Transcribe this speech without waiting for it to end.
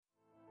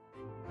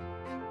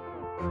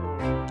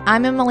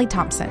I'm Emily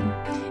Thompson.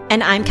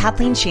 And I'm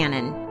Kathleen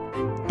Shannon.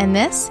 And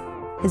this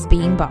is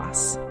Being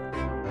Boss.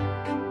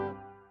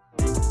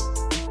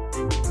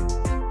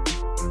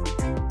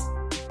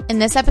 In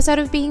this episode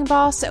of Being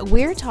Boss,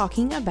 we're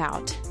talking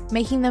about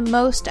making the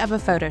most of a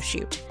photo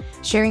shoot,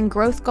 sharing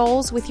growth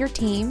goals with your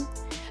team,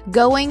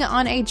 going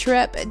on a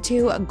trip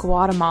to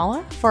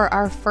Guatemala for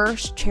our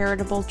first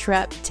charitable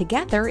trip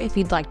together if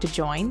you'd like to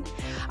join,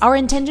 our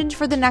intentions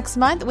for the next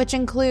month, which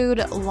include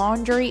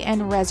laundry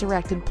and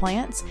resurrected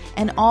plants,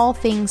 and all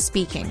things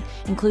speaking,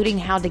 including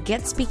how to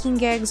get speaking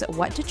gigs,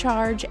 what to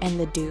charge, and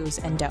the do's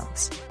and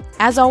don'ts.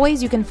 As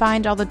always, you can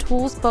find all the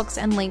tools, books,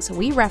 and links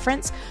we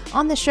reference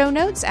on the show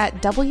notes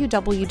at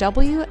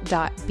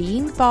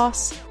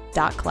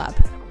www.beingboss.club.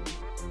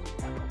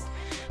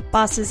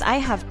 Bosses, I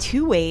have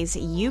 2 ways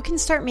you can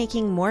start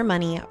making more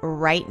money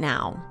right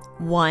now.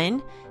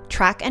 1,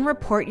 track and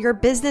report your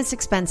business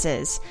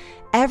expenses.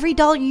 Every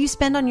dollar you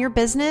spend on your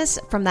business,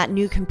 from that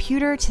new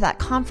computer to that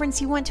conference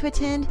you want to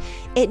attend,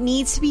 it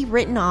needs to be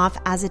written off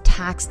as a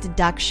tax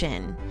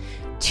deduction.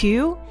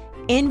 2,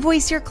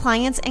 invoice your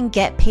clients and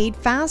get paid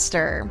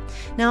faster.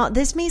 Now,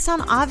 this may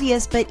sound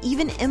obvious, but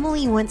even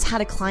Emily once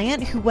had a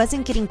client who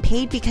wasn't getting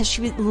paid because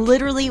she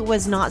literally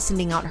was not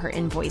sending out her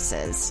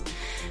invoices.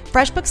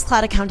 FreshBooks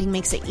Cloud Accounting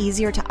makes it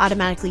easier to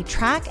automatically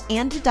track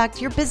and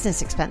deduct your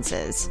business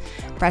expenses.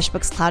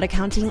 FreshBooks Cloud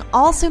Accounting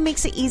also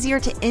makes it easier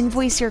to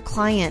invoice your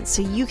clients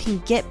so you can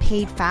get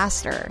paid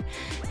faster.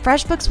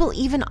 FreshBooks will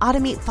even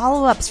automate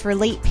follow-ups for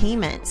late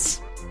payments.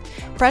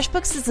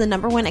 FreshBooks is the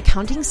 #1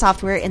 accounting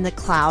software in the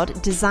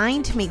cloud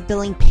designed to make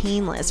billing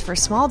painless for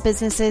small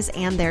businesses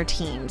and their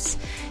teams.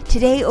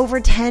 Today, over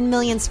 10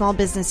 million small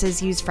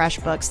businesses use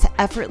FreshBooks to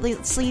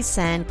effortlessly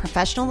send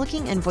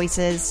professional-looking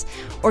invoices,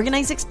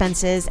 organize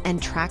expenses,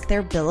 and track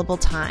their billable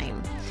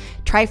time.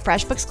 Try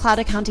FreshBooks Cloud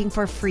Accounting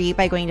for free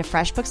by going to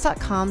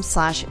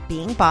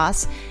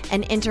freshbooks.com/beingboss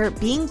and enter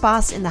Being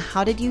Boss in the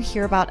How Did You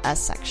Hear About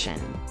Us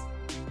section.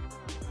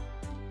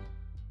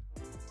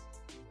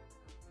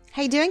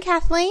 How you doing,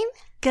 Kathleen?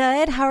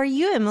 Good. How are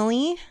you,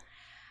 Emily?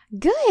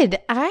 Good.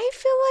 I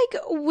feel like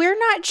we're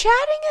not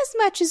chatting as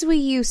much as we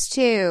used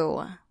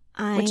to.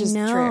 Which is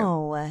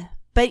true.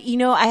 But,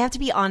 I have to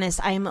be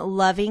honest, I am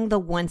loving the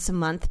once a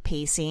month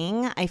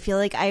pacing. I feel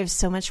like I have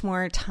so much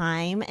more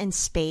time and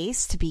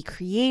space to be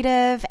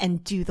creative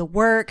and do the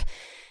work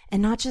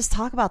and not just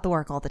talk about the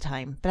work all the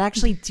time, but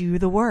actually do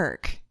the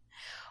work.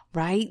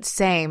 Right?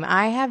 Same.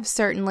 I have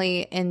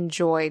certainly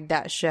enjoyed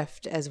that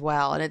shift as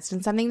well. And it's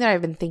been something that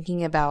I've been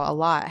thinking about a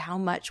lot, how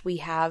much we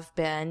have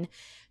been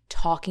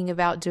talking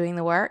about doing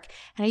the work.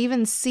 And I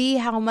even see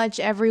how much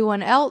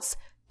everyone else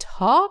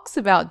talks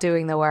about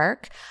doing the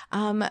work.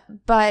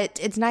 But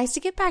it's nice to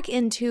get back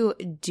into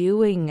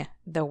doing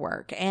the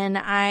work. And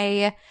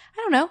I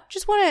don't know,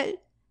 just want to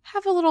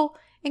have a little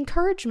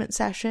encouragement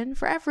session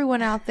for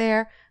everyone out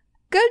there.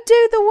 Go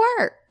do the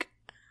work.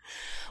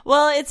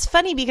 Well, it's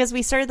funny because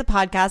we started the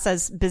podcast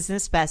as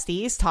business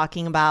besties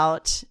talking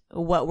about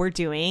what we're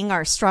doing,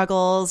 our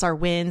struggles, our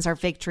wins, our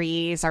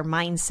victories, our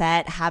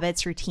mindset,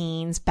 habits,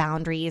 routines,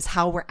 boundaries,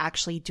 how we're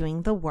actually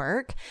doing the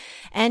work.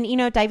 And,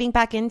 diving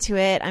back into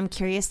it, I'm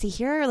curious to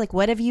hear,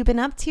 what have you been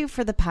up to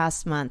for the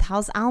past month?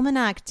 How's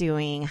Almanac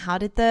doing? How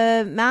did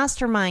the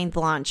mastermind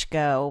launch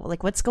go?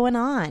 What's going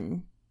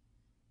on?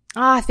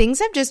 Things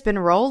have just been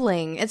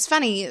rolling. It's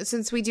funny,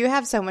 since we do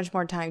have so much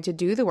more time to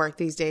do the work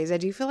these days, I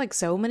do feel like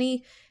so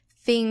many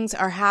things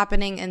are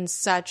happening in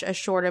such a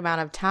short amount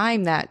of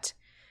time that,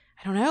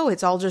 I don't know,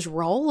 it's all just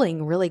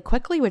rolling really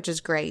quickly, which is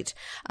great.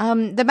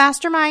 The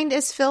mastermind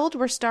is filled.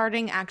 We're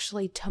starting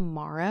actually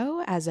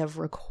tomorrow as of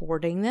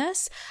recording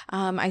this.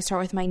 I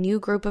start with my new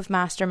group of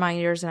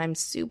masterminders and I'm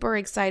super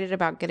excited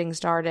about getting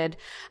started.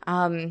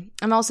 I'm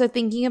also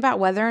thinking about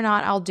whether or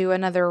not I'll do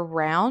another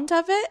round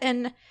of it,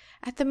 and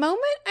at the moment,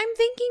 I'm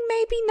thinking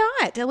maybe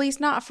not, at least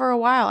not for a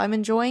while. I'm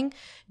enjoying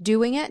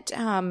doing it.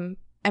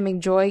 I'm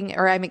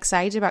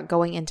excited about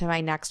going into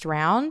my next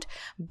round,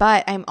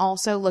 but I'm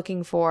also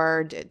looking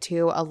forward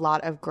to a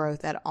lot of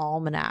growth at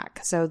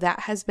Almanac. So that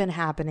has been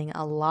happening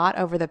a lot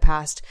over the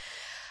past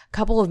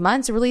couple of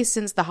months, really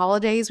since the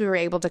holidays. We were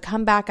able to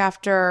come back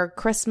after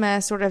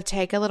Christmas, sort of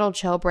take a little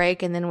chill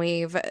break, and then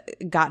we've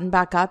gotten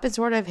back up and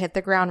sort of hit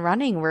the ground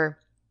running. We're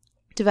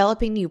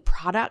developing new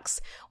products,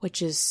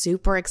 which is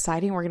super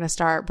exciting. We're going to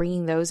start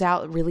bringing those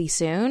out really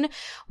soon.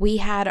 We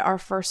had our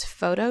first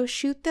photo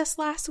shoot this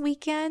last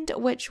weekend,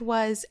 which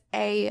was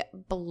a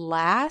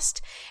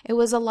blast. It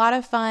was a lot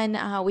of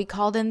fun. We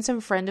called in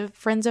some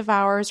friends of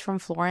ours from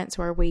Florence,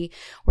 where we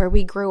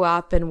grew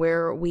up and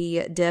where we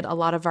did a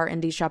lot of our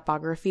indie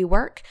shopography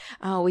work.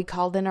 We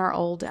called in our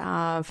old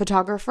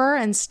photographer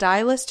and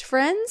stylist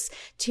friends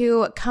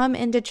to come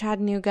into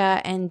Chattanooga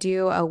and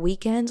do a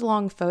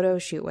weekend-long photo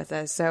shoot with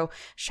us. So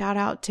shout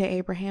out to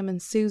Abraham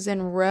and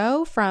Susan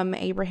Rowe from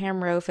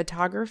Abraham Rowe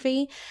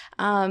Photography.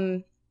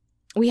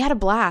 We had a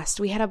blast.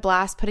 We had a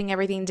blast putting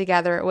everything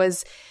together.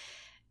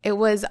 It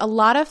was a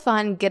lot of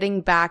fun getting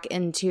back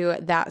into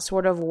that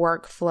sort of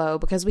workflow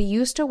because we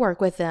used to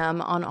work with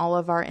them on all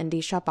of our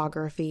indie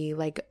shopography,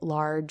 like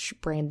large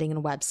branding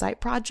and website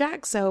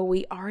projects. So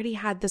we already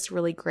had this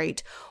really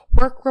great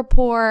work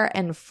rapport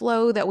and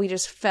flow that we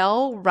just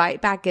fell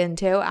right back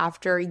into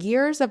after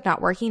years of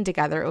not working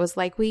together. It was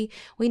like we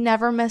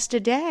never missed a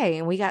day,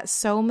 and we got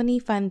so many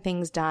fun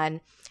things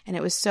done. And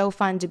it was so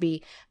fun to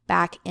be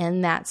back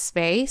in that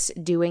space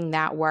doing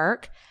that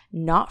work,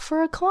 not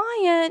for a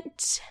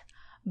client,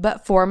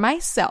 but for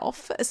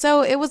myself.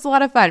 So it was a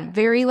lot of fun.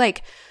 Very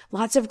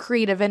lots of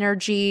creative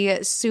energy,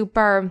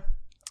 super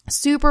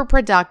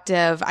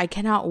productive. I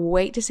cannot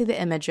wait to see the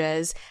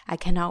images. I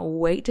cannot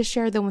wait to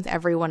share them with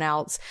everyone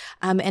else.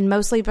 And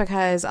mostly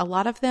because a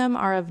lot of them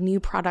are of new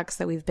products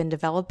that we've been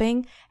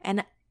developing,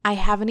 and I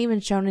haven't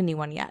even shown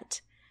anyone yet.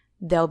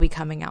 They'll be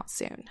coming out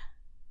soon.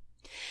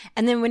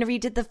 And then whenever you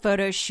did the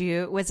photo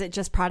shoot, was it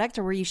just product,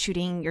 or were you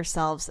shooting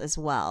yourselves as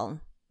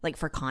well, like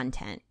for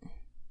content?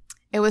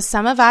 It was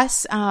some of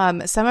us,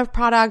 some of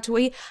product.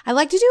 I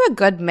like to do a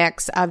good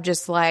mix of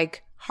just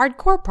like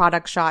hardcore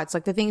product shots,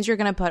 like the things you're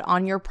going to put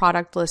on your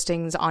product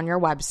listings on your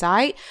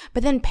website,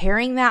 but then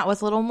pairing that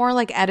with a little more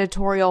like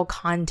editorial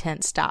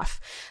content stuff.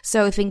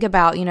 So think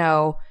about,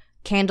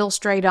 candle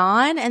straight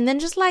on, and then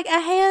just like a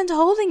hand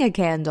holding a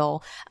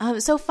candle.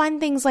 So fun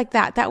things like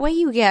that. That way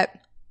you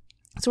get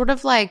sort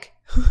of like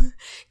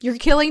you're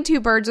killing two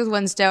birds with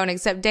one stone,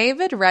 except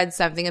David read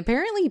something.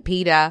 Apparently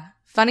PETA.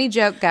 Funny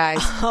joke, guys.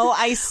 Oh,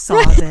 I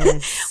saw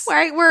this.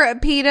 Right, where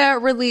PETA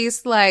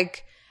released I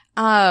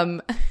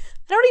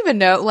don't even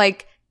know,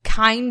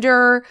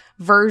 kinder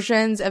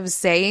versions of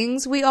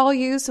sayings we all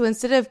use. So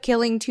instead of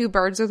killing two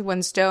birds with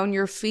one stone,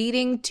 you're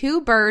feeding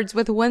two birds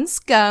with one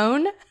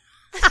scone.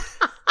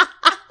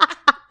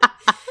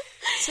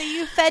 So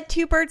you fed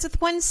two birds with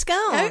one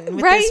scone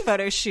with right? this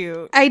photo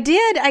shoot. I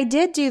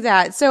did do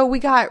that. So we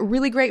got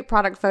really great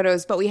product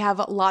photos, but we have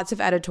lots of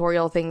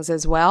editorial things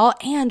as well.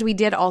 And we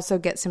did also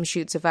get some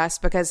shoots of us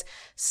because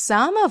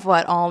some of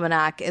what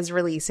Almanac is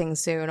releasing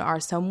soon are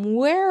some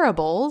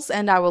wearables,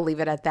 and I will leave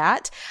it at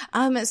that.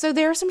 So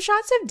there are some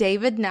shots of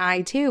David and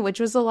I too,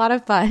 which was a lot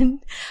of fun.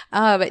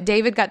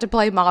 David got to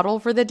play model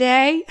for the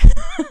day.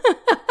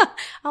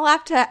 I'll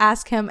have to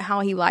ask him how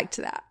he liked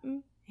that.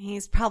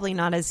 He's probably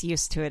not as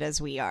used to it as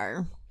we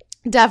are.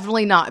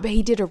 Definitely not, but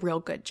he did a real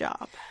good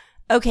job.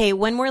 Okay,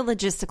 one more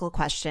logistical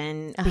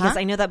question, because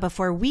I know that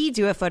before we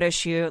do a photo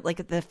shoot,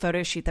 like the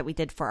photo shoot that we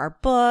did for our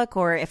book,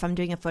 or if I'm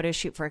doing a photo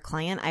shoot for a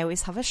client, I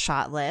always have a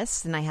shot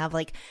list, and I have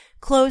like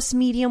close,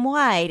 medium,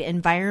 wide,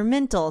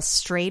 environmental,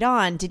 straight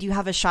on. Did you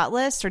have a shot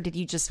list, or did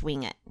you just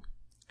wing it?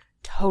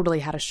 Totally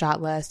had a shot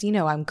list.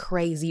 I'm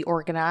crazy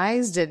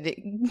organized and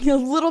a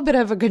little bit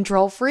of a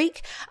control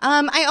freak.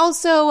 I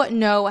also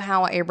know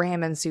how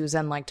Abraham and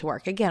Susan like to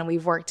work. Again,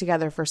 we've worked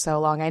together for so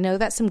long. I know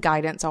that some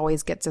guidance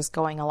always gets us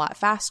going a lot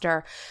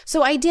faster.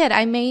 So I did.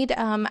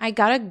 I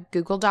got a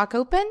Google Doc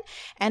open,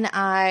 and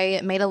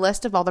I made a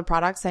list of all the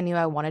products I knew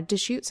I wanted to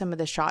shoot, some of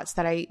the shots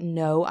that I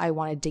know I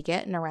wanted to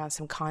get, and around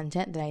some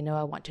content that I know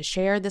I want to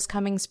share this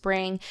coming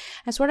spring.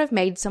 I sort of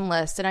made some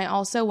lists, and I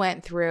also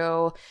went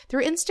through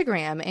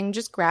Instagram and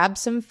just grab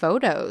some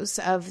photos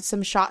of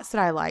some shots that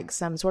I like,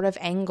 some sort of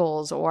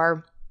angles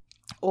or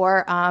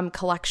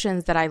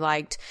collections that I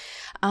liked.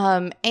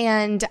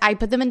 And I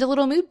put them into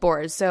little mood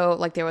boards. So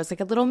like there was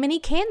like a little mini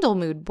candle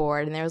mood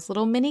board, and there was a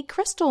little mini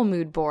crystal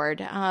mood board.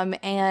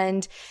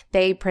 And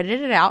they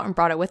printed it out and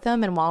brought it with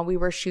them. And while we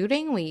were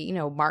shooting, we,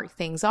 marked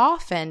things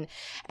off and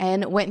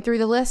went through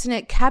the list, and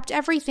it kept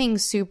everything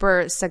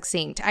super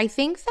succinct. I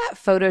think that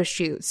photo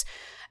shoots,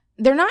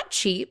 they're not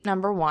cheap,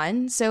 number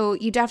one. So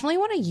you definitely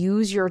want to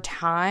use your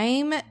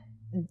time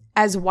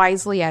as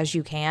wisely as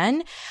you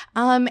can.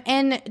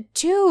 And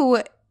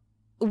two,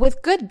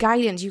 with good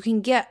guidance, you can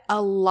get a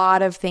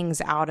lot of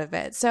things out of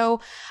it. So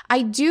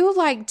I do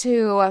like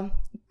to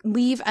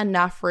leave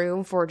enough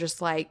room for just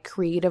like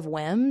creative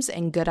whims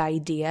and good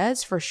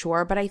ideas for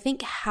sure. But I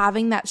think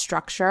having that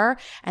structure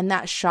and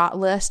that shot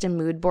list and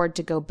mood board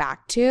to go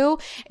back to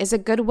is a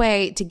good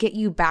way to get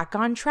you back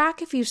on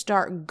track if you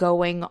start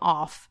going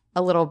off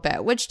a little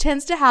bit, which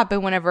tends to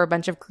happen whenever a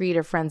bunch of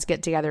creative friends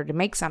get together to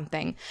make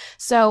something.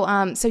 So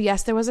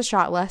yes, there was a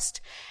shot list.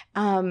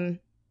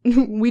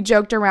 We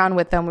joked around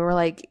with them. We were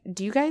like,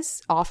 do you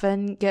guys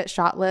often get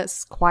shot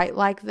lists quite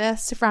like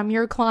this from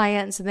your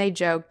clients? And they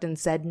joked and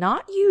said,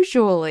 not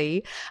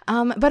usually.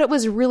 But it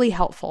was really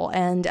helpful.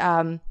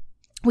 And,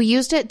 we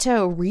used it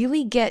to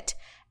really get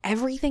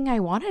everything I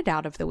wanted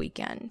out of the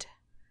weekend.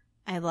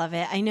 I love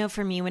it. I know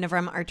for me, whenever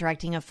I'm art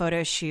directing a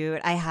photo shoot,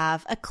 I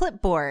have a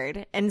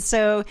clipboard. And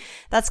so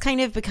that's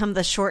kind of become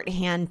the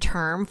shorthand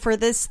term for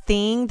this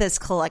thing, this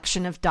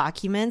collection of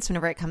documents,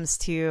 whenever it comes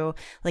to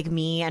like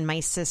me and my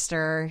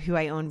sister who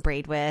I own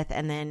Braid with,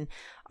 and then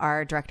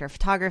our director of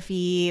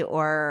photography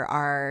or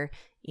our,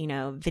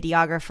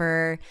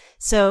 videographer.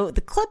 So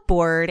the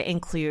clipboard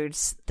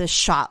includes the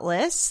shot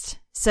list.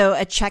 So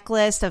a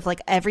checklist of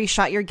like every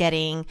shot you're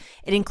getting.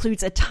 It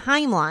includes a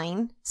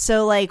timeline.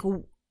 So like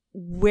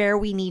where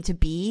we need to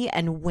be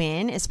and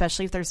when,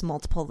 especially if there's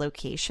multiple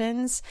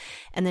locations.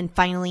 And then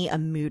finally, a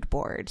mood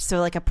board. So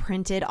like a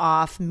printed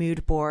off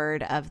mood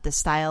board of the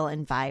style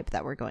and vibe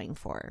that we're going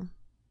for.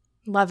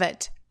 Love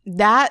it.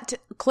 That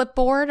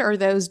clipboard or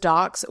those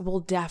docs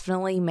will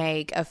definitely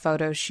make a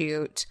photo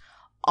shoot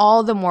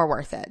all the more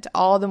worth it,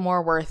 all the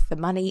more worth the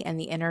money and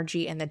the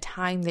energy and the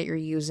time that you're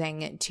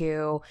using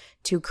to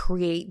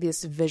create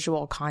this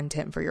visual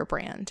content for your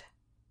brand.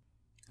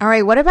 All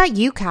right, what about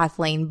you,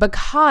 Kathleen?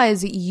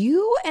 Because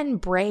you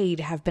and Braid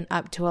have been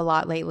up to a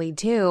lot lately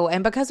too,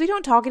 and because we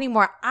don't talk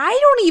anymore, I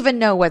don't even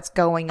know what's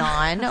going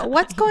on.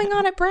 What's going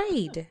on at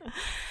Braid?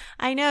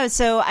 I know.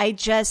 So I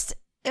just...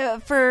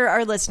 for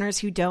our listeners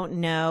who don't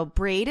know,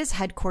 Braid is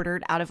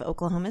headquartered out of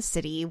Oklahoma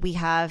City. We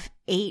have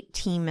 8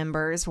 team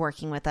members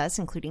working with us,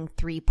 including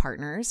 3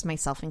 partners,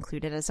 myself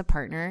included as a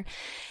partner.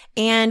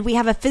 And we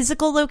have a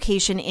physical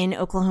location in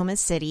Oklahoma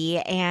City.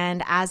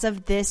 And as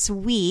of this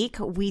week,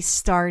 we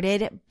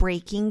started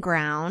breaking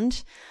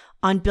ground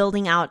on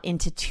building out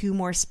into 2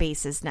 more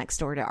spaces next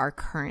door to our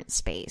current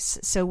space.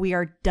 So we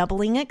are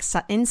doubling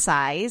in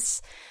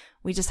size.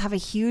 We just have a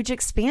huge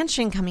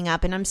expansion coming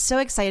up, and I'm so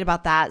excited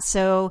about that.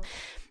 So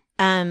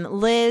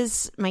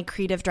Liz, my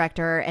creative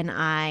director, and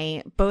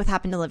I both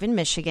happen to live in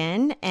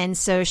Michigan. And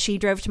so she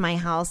drove to my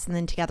house, and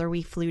then together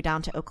we flew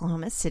down to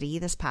Oklahoma City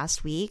this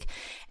past week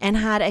and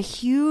had a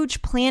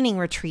huge planning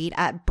retreat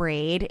at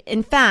Braid.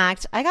 In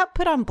fact, I got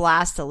put on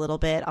blast a little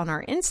bit on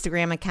our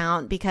Instagram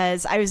account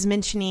because I was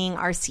mentioning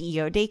our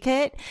CEO Day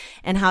Kit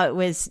and how it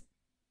was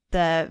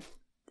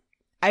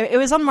it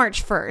was on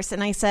March 1st.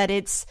 And I said,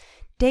 it's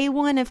day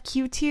 1 of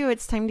Q2,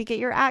 it's time to get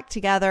your act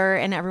together.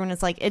 And everyone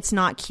was like, it's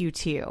not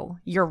Q2.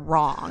 You're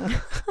wrong.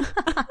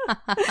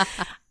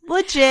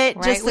 Legit.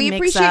 Right. Just we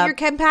appreciate your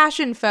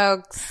compassion,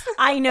 folks.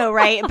 I know,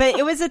 right? But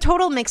it was a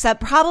total mix up,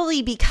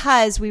 probably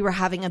because we were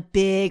having a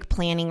big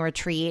planning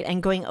retreat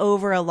and going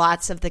over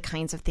lots of the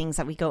kinds of things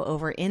that we go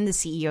over in the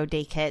CEO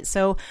Day Kit.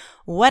 So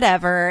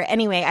whatever.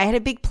 Anyway, I had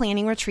a big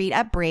planning retreat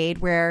at Braid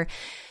where,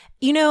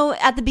 you know,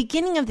 at the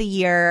beginning of the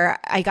year,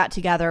 I got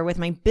together with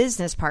my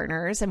business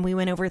partners and we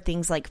went over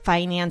things like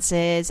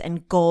finances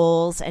and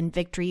goals and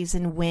victories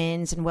and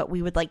wins and what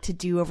we would like to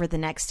do over the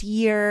next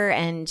year.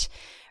 And,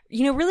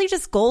 you know, really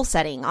just goal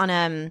setting on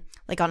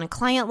a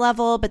client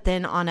level, but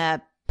then on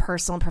a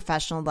personal and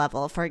professional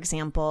level. For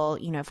example,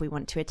 you know, if we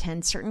want to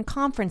attend certain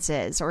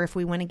conferences or if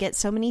we want to get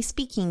so many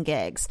speaking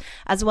gigs,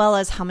 as well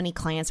as how many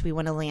clients we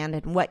want to land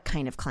and what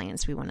kind of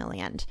clients we want to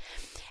land.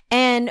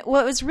 And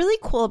what was really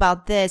cool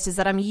about this is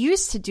that I'm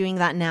used to doing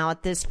that now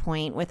at this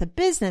point with a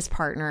business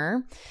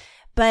partner,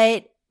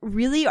 but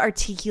really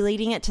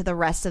articulating it to the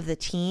rest of the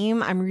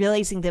team, I'm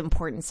realizing the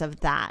importance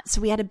of that.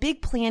 So we had a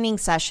big planning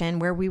session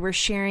where we were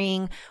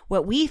sharing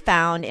what we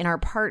found in our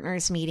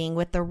partners meeting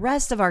with the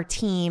rest of our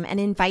team and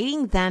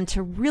inviting them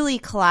to really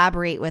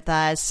collaborate with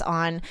us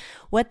on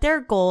what their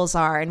goals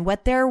are and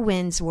what their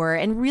wins were,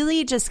 and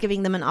really just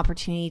giving them an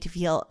opportunity to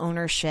feel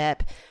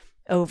ownership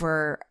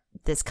over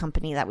this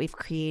company that we've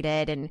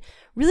created, and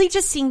really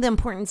just seeing the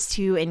importance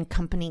too in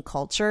company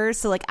culture.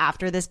 So like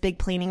after this big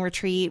planning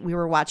retreat, we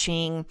were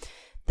watching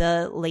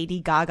the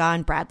Lady Gaga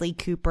and Bradley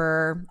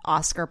Cooper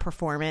Oscar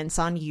performance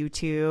on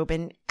YouTube.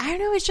 And I don't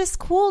know, it's just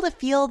cool to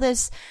feel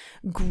this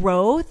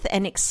growth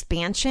and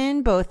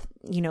expansion, both,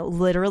 you know,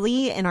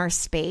 literally in our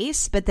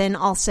space, but then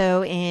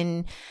also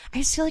I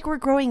just feel like we're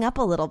growing up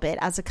a little bit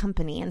as a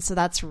company. And so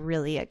that's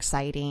really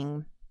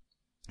exciting.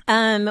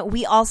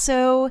 We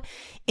also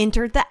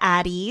entered the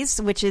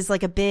Addies, which is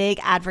like a big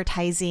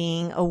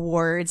advertising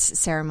awards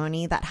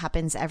ceremony that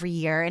happens every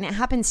year, and it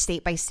happens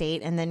state by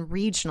state and then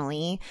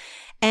regionally.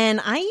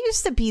 And I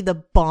used to be the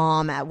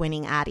bomb at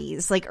winning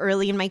Addies. Like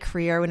early in my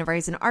career, whenever I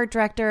was an art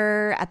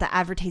director at the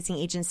advertising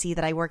agency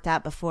that I worked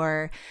at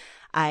before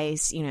I,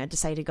 you know,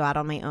 decided to go out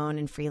on my own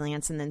and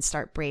freelance and then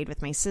start Braid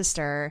with my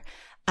sister.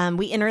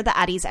 We enter the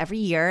Addies every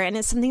year, and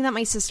it's something that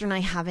my sister and I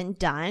haven't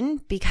done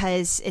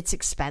because it's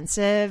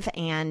expensive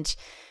and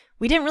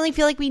we didn't really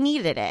feel like we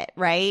needed it,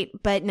 right?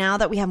 But now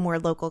that we have more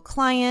local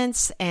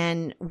clients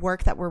and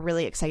work that we're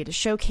really excited to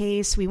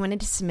showcase, we wanted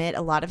to submit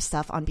a lot of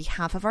stuff on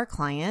behalf of our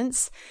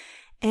clients,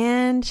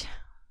 and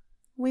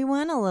we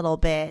won a little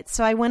bit.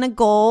 So I won a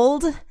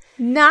gold.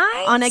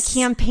 Nice. On a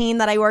campaign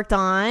that I worked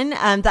on,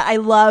 that I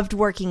loved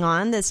working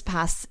on this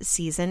past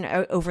season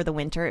over the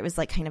winter. It was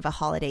like kind of a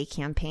holiday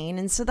campaign.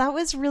 And so that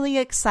was really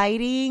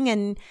exciting.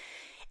 And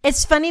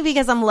it's funny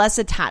because I'm less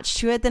attached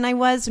to it than I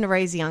was whenever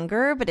I was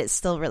younger, but it's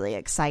still really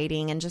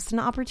exciting and just an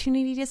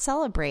opportunity to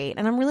celebrate.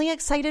 And I'm really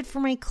excited for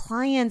my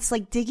clients.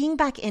 Like digging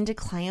back into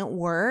client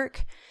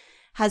work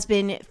has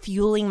been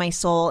fueling my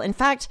soul. In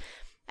fact,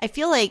 I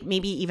feel like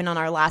maybe even on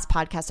our last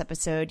podcast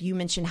episode, you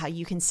mentioned how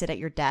you can sit at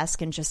your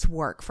desk and just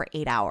work for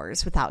 8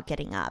 hours without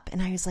getting up.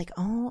 And I was like,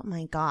 oh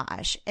my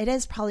gosh, it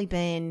has probably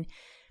been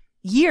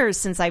years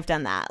since I've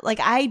done that. Like,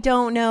 I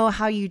don't know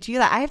how you do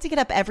that. I have to get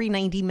up every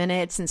 90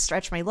 minutes and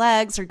stretch my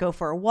legs or go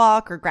for a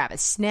walk or grab a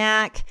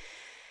snack.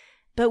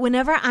 But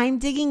whenever I'm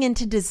digging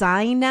into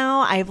design now,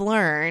 I've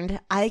learned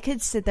I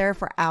could sit there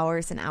for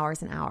hours and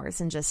hours and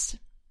hours and just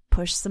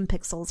push some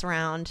pixels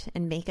around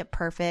and make it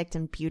perfect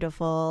and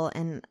beautiful.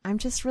 And I'm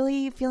just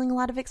really feeling a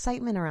lot of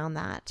excitement around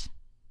that.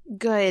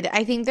 Good.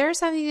 I think there's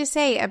something to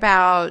say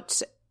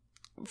about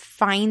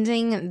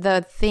finding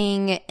the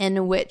thing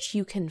in which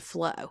you can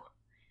flow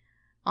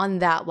on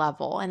that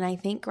level. And I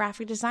think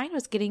graphic design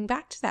was getting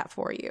back to that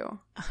for you.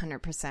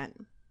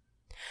 100%.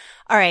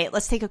 All right,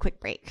 let's take a quick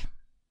break.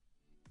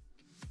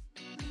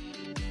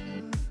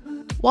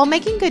 While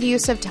making good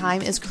use of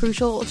time is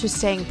crucial to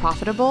staying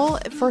profitable,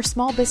 for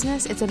small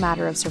business, it's a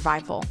matter of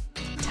survival.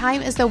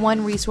 Time is the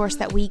one resource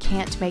that we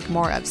can't make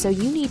more of, so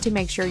you need to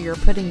make sure you're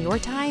putting your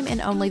time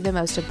in only the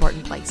most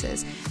important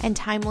places, and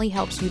Timely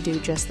helps you do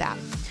just that.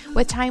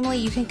 With Timely,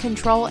 you can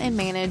control and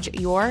manage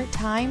your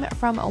time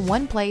from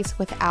one place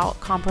without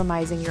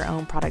compromising your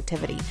own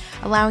productivity,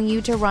 allowing you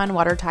to run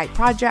watertight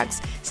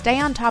projects, stay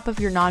on top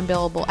of your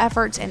non-billable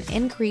efforts, and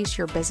increase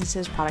your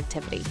business's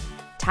productivity.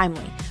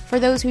 Timely, for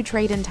those who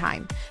trade in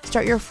time.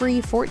 Start your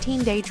free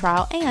 14-day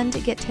trial and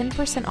get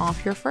 10%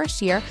 off your first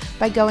year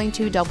by going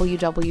to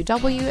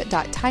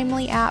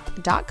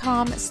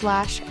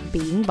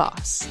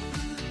www.timelyapp.com/beingboss.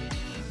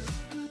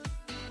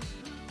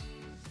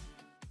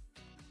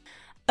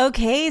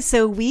 Okay,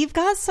 so we've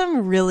got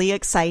some really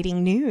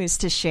exciting news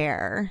to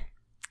share.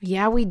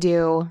 Yeah, we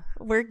do.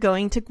 We're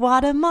going to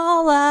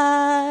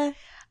Guatemala.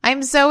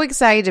 I'm so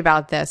excited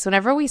about this.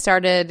 Whenever we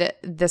started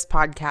this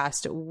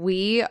podcast,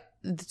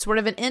 sort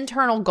of an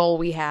internal goal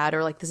we had,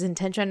 or like this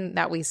intention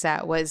that we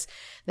set, was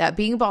that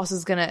Being Boss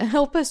is going to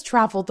help us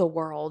travel the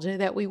world,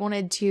 that we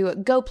wanted to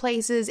go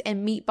places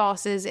and meet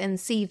bosses and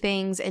see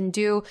things and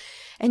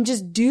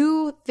just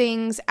do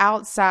things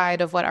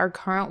outside of what our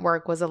current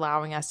work was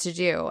allowing us to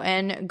do.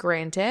 And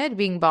granted,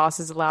 Being Boss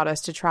has allowed us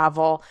to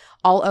travel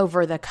all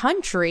over the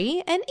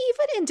country and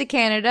even into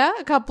Canada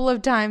a couple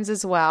of times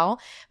as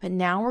well. But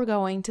now we're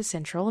going to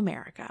Central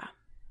America.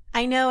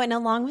 I know, and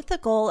along with the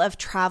goal of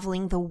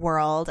traveling the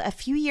world, a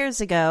few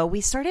years ago, we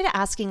started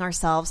asking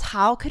ourselves,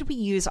 how could we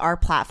use our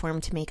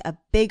platform to make a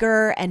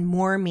bigger and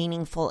more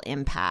meaningful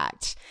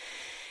impact?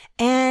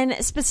 And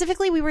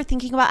specifically, we were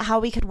thinking about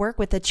how we could work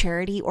with a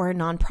charity or a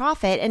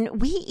nonprofit.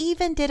 And we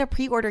even did a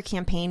pre-order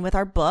campaign with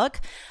our book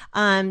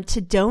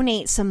to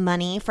donate some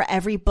money for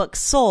every book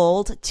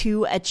sold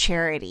to a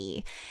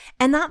charity.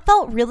 And that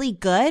felt really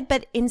good,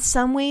 but in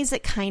some ways,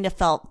 it kind of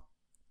felt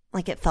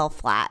like it fell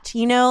flat.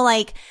 You know,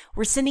 like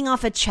we're sending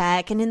off a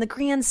check, and in the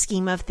grand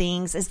scheme of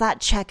things, is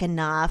that check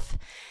enough?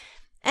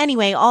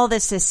 Anyway, all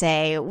this to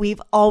say,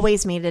 we've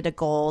always made it a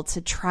goal to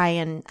try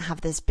and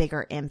have this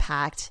bigger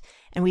impact.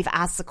 And we've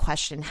asked the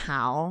question,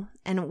 how?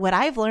 And what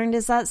I've learned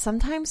is that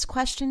sometimes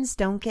questions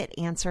don't get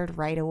answered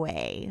right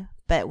away.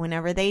 But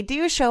whenever they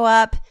do show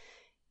up,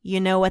 you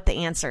know what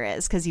the answer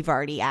is because you've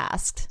already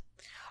asked.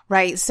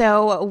 Right.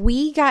 So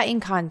we got in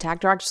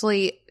contact, or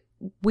actually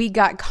we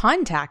got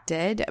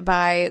contacted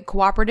by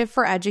Cooperative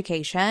for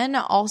Education,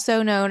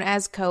 also known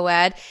as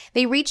COED.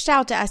 They reached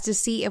out to us to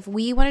see if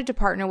we wanted to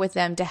partner with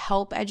them to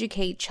help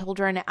educate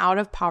children out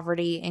of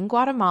poverty in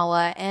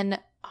Guatemala. And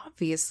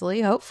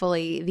obviously,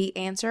 hopefully, the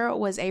answer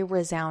was a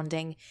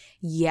resounding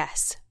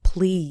yes,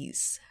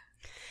 please.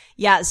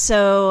 Yeah,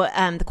 so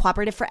the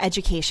Cooperative for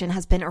Education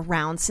has been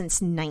around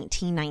since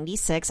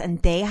 1996, and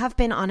they have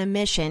been on a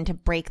mission to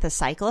break the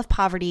cycle of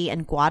poverty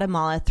in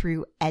Guatemala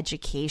through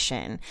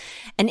education.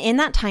 And in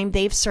that time,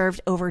 they've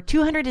served over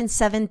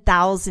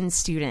 207,000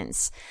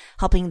 students,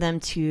 helping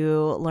them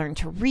to learn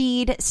to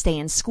read, stay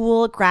in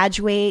school,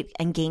 graduate,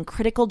 and gain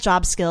critical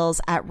job skills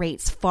at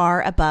rates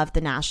far above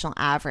the national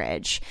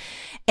average.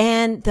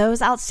 And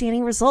those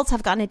outstanding results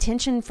have gotten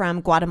attention from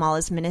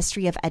Guatemala's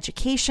Ministry of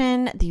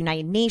Education, the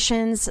United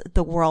Nations,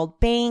 the World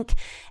Bank,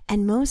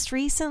 and most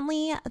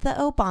recently, the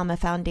Obama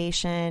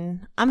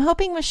Foundation. I'm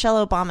hoping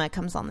Michelle Obama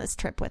comes on this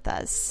trip with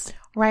us.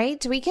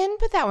 Right? We can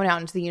put that one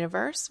out into the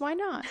universe. Why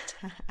not?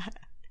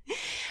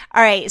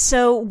 All right.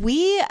 So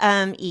we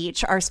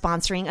each are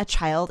sponsoring a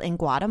child in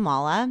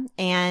Guatemala,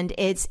 and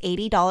it's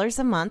 $80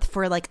 a month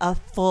for like a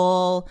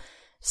full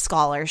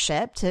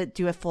scholarship, to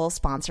do a full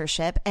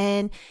sponsorship,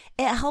 and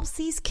it helps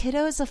these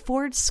kiddos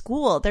afford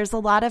school. There's a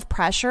lot of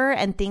pressure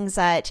and things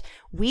that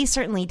we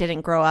certainly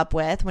didn't grow up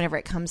with whenever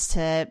it comes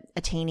to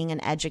attaining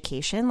an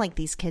education, like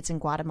these kids in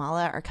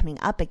Guatemala are coming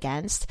up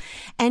against.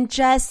 And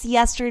just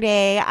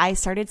yesterday, I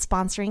started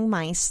sponsoring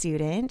my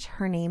student.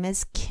 Her name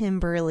is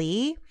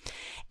Kimberly.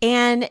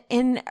 And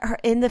in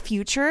the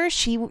future,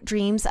 she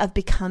dreams of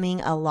becoming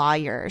a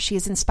lawyer. She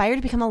is inspired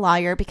to become a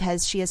lawyer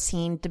because she has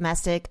seen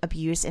domestic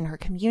abuse in her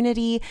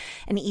community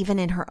and even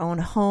in her own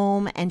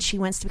home. And she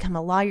wants to become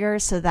a lawyer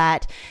so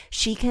that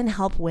she can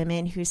help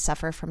women who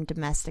suffer from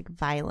domestic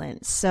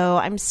violence. So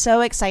I'm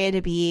so excited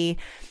to be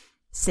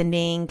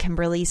sending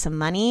Kimberly some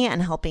money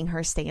and helping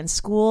her stay in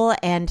school.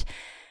 And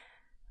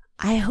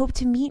I hope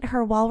to meet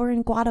her while we're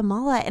in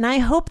Guatemala, and I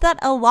hope that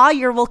a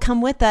lawyer will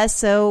come with us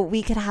so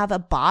we could have a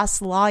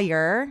boss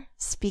lawyer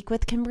speak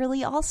with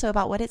Kimberly also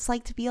about what it's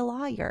like to be a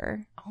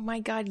lawyer. Oh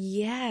my God,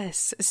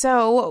 yes.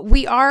 So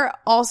we are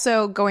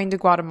also going to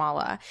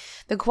Guatemala.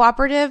 The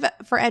Cooperative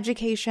for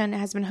Education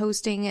has been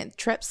hosting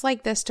trips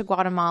like this to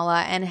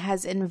Guatemala and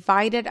has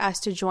invited us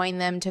to join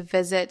them to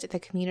visit the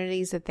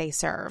communities that they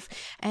serve.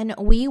 And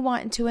we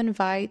want to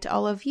invite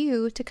all of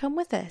you to come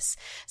with us.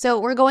 So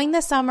we're going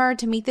this summer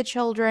to meet the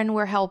children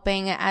we're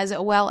helping, as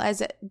well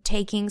as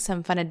taking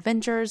some fun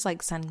adventures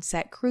like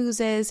sunset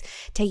cruises,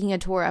 taking a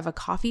tour of a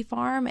coffee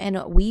farm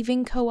and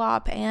weaving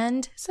co-op,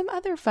 and some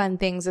other fun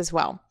things as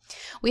well.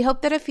 We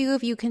hope that a few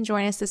of you can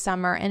join us this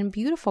summer in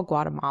beautiful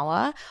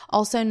Guatemala,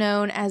 also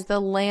known as the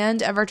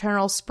land of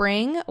eternal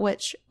spring,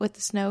 which with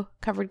the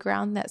snow-covered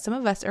ground that some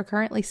of us are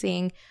currently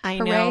seeing. I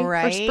Hooray know,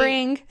 right? For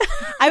spring.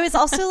 I was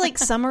also like,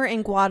 summer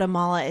in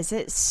Guatemala, is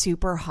it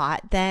super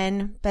hot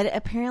then? But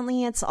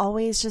apparently it's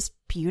always just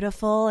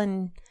beautiful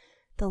and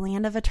the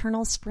land of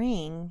eternal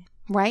spring.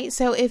 Right.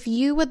 So if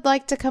you would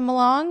like to come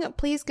along,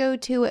 please go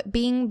to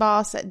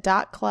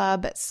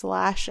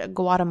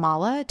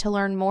beingboss.club/Guatemala to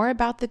learn more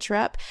about the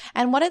trip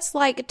and what it's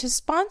like to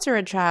sponsor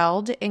a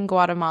child in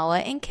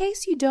Guatemala in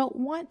case you don't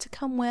want to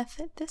come with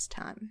this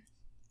time.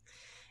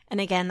 And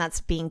again,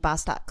 that's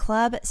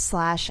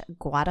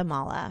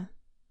beingboss.club/Guatemala.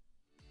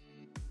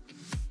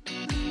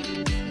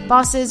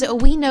 Bosses,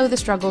 we know the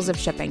struggles of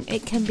shipping.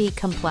 It can be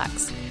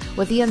complex.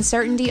 With the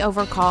uncertainty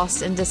over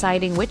costs and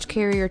deciding which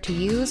carrier to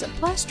use,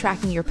 plus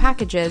tracking your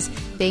packages,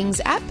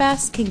 things at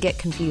best can get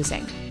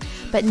confusing.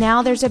 But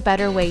now there's a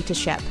better way to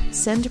ship.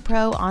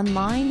 SendPro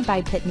Online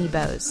by Pitney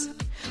Bowes.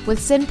 With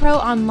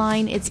SendPro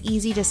Online, it's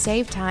easy to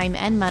save time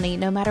and money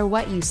no matter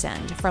what you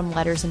send, from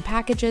letters and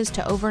packages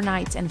to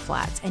overnights and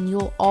flats, and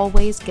you'll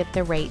always get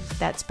the rate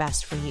that's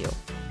best for you.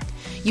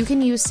 You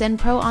can use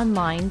SendPro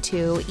Online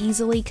to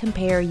easily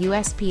compare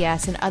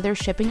USPS and other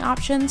shipping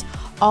options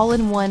all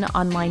in one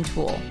online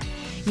tool.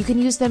 You can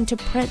use them to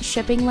print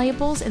shipping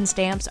labels and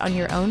stamps on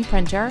your own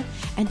printer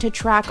and to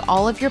track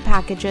all of your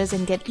packages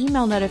and get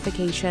email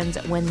notifications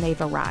when they've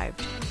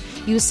arrived.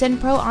 Use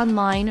SendPro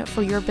Online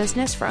for your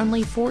business for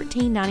only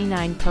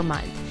 $14.99 per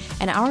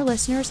month, and our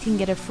listeners can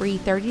get a free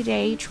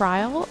 30-day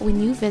trial when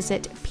you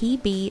visit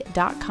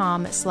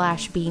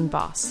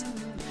pb.com/beingboss.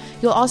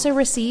 You'll also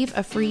receive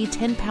a free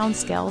 10-pound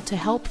scale to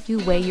help you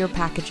weigh your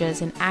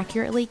packages and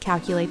accurately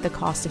calculate the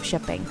cost of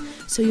shipping,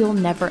 so you'll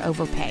never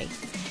overpay.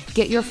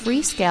 Get your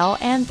free scale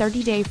and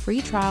 30-day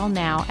free trial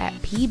now at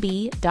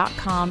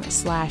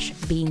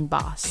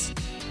pb.com/beingboss.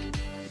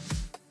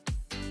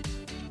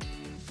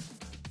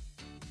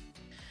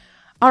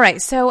 All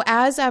right, so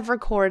as of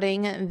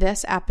recording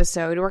this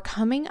episode, we're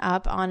coming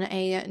up on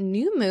a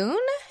new moon,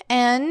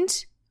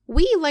 and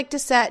we like to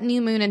set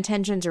new moon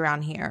intentions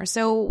around here.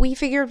 So we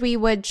figured we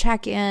would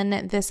check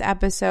in this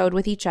episode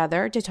with each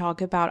other to talk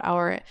about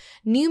our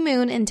new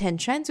moon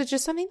intentions, which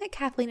is something that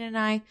Kathleen and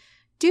I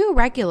do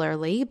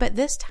regularly, but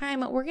this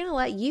time we're going to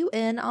let you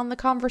in on the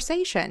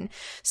conversation.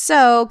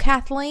 So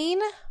Kathleen,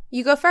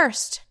 you go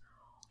first.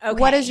 Okay.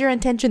 What is your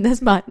intention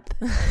this month?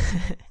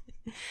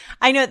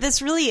 I know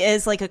this really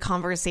is like a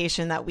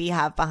conversation that we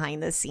have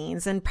behind the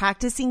scenes, and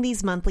practicing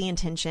these monthly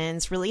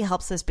intentions really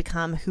helps us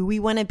become who we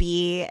want to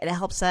be. It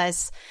helps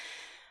us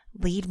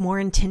lead more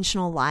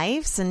intentional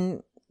lives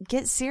and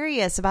get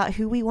serious about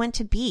who we want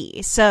to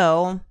be.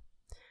 So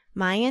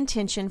my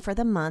intention for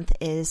the month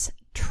is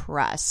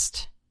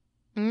trust.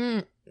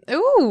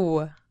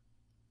 Ooh.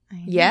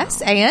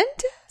 Yes, and?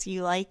 Do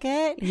you like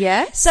it?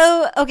 Yes.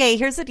 So, okay,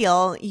 here's the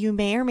deal. You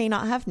may or may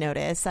not have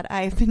noticed that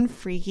I've been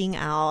freaking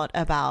out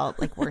about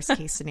like worst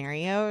case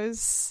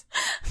scenarios.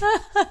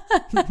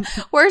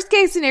 Worst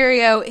case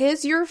scenario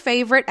is your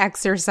favorite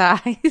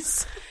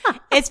exercise.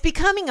 It's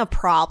becoming a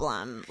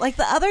problem. Like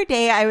the other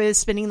day I was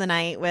spending the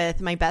night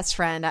with my best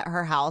friend at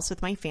her house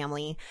with my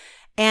family,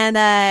 and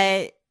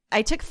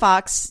I took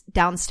Fox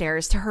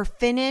downstairs to her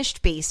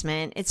finished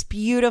basement. It's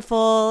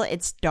beautiful.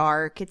 It's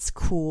dark. It's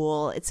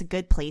cool. It's a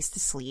good place to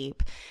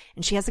sleep.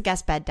 And she has a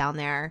guest bed down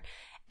there.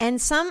 And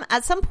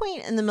at some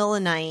point in the middle of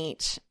the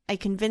night, I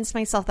convinced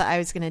myself that I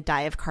was going to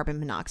die of carbon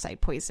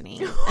monoxide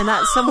poisoning. And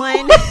that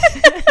someone...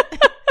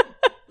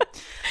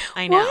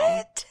 I know.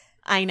 What?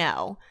 I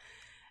know.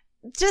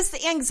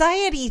 Just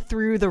anxiety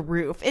through the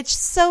roof. It's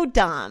so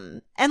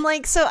dumb. And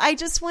like, so I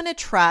just want to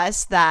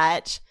trust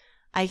that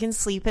I can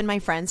sleep in my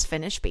friend's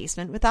finished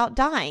basement without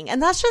dying.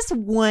 And that's just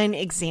one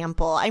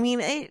example. I mean,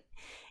 it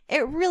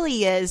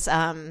really is,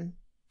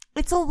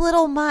 it's a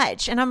little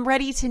much, and I'm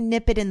ready to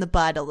nip it in the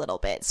bud a little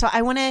bit. So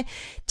I want to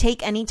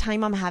take any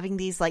time I'm having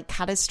these like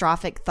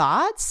catastrophic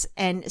thoughts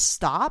and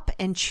stop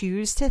and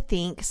choose to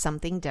think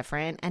something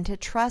different and to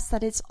trust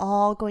that it's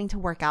all going to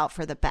work out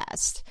for the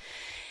best.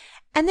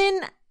 And then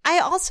I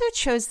also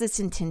chose this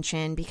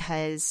intention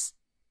because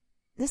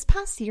this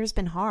past year's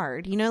been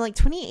hard. You know, like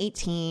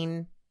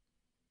 2018,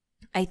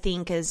 I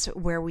think, is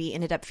where we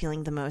ended up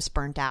feeling the most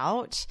burnt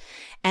out.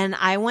 And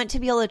I want to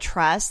be able to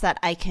trust that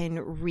I can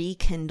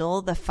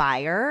rekindle the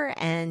fire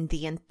and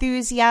the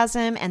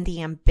enthusiasm and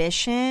the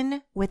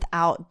ambition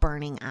without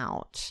burning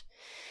out.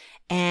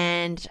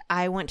 And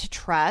I want to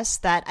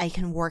trust that I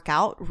can work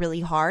out really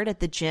hard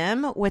at the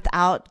gym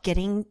without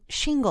getting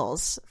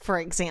shingles, for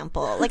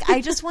example. Like,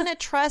 I just want to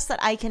trust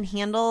that I can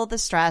handle the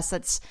stress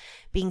that's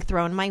being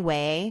thrown my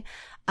way,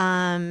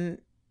 and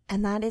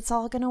that it's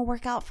all going to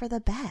work out for the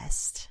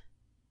best.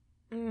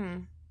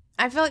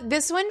 I feel like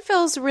this one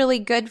feels really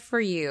good for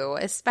you,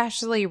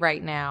 especially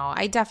right now.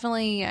 I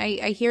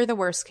hear the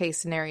worst case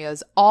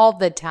scenarios all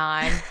the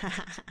time,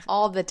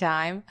 all the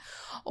time,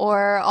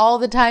 or all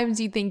the times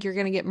you think you're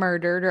going to get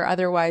murdered or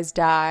otherwise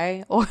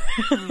die. Or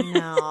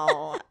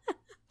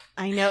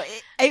I know.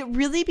 It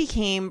really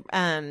became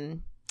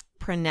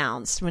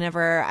pronounced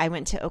whenever I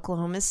went to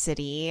Oklahoma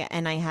City,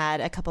 and I had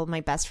a couple of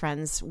my best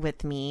friends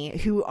with me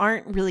who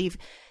aren't really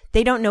 –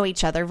 they don't know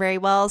each other very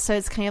well. So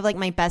it's kind of like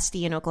my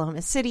bestie in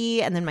Oklahoma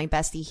City and then my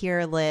bestie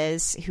here,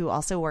 Liz, who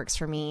also works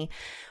for me.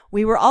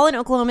 We were all in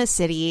Oklahoma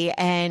City,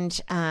 and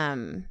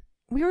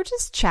we were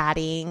just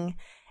chatting.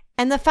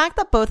 And the fact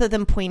that both of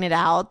them pointed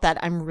out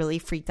that I'm really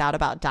freaked out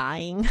about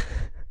dying,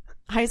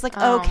 I was like,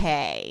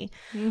 okay.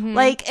 Mm-hmm.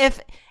 Like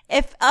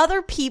if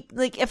other people,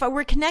 like if I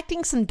were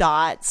connecting some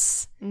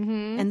dots,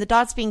 and the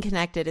dots being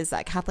connected is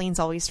that Kathleen's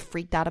always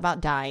freaked out about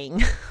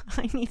dying,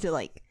 I need to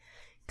like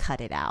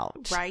cut it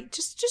out. Right.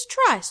 Just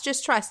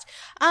trust.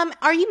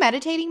 Are you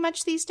meditating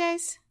much these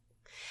days?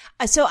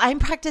 So I'm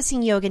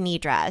practicing yoga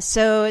nidra.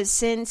 So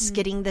since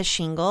getting the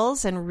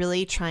shingles and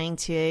really trying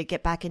to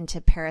get back into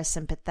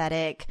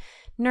parasympathetic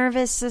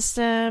nervous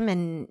system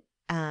and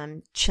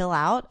chill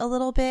out a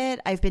little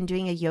bit, I've been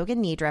doing a yoga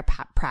nidra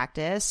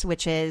practice,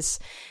 which is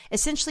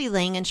essentially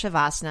laying in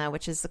shavasana,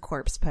 which is the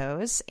corpse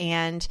pose,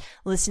 and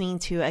listening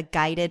to a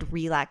guided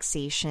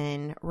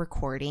relaxation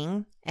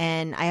recording.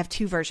 And I have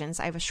two versions.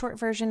 I have a short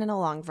version and a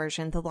long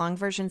version. The long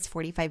version is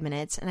 45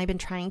 minutes, and I've been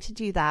trying to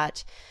do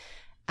that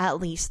at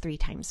least 3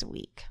 times a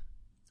week.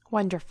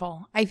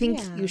 Wonderful. I think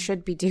you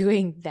should be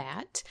doing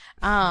that.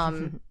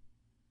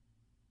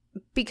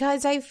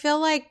 Because I feel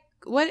like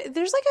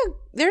there's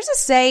a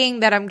saying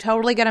that I'm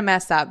totally going to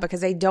mess up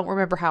because I don't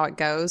remember how it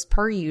goes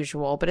per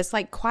usual, but it's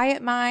like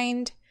quiet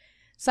mind,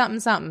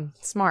 something,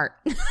 smart.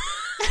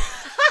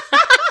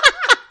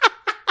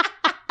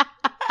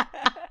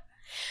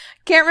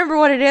 Can't remember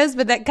what it is,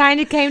 but that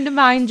kind of came to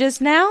mind just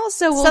now.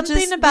 So we'll something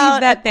just about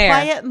leave that there.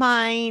 Quiet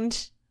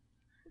mind,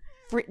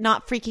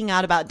 not freaking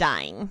out about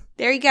dying.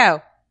 There you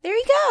go.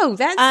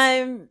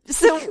 That's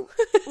so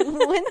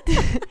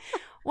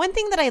one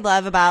thing that I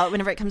love about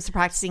whenever it comes to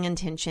practicing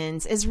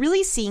intentions is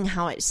really seeing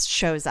how it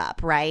shows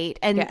up, right?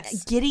 And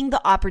getting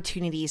the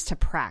opportunities to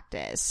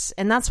practice.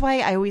 And that's why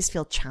I always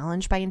feel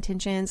challenged by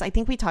intentions. I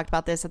think we talked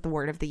about this at the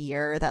Word of the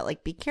Year, that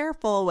like, be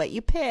careful what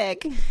you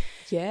pick.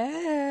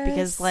 Yes.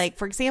 Because like,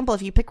 for example,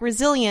 if you pick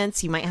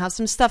resilience, you might have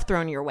some stuff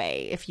thrown your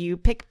way. If you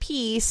pick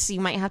peace,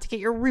 you might have to get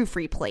your roof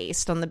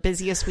replaced on the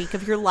busiest week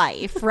of your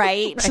life,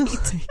 right?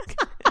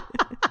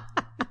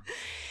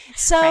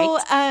 So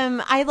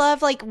I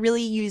love like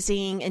really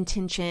using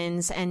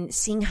intentions and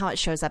seeing how it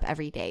shows up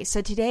every day.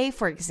 So today,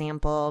 for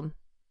example,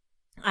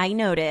 I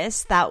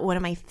noticed that one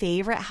of my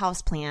favorite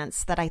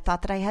houseplants that I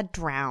thought that I had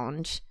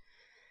drowned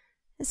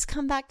has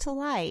come back to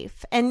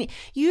life. And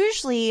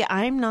usually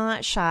I'm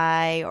not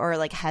shy or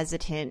like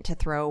hesitant to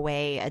throw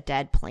away a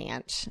dead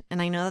plant.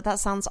 And I know that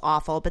sounds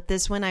awful, but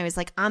this one I was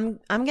like, I'm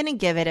going to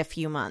give it a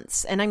few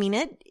months. And I mean,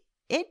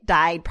 it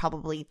died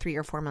probably 3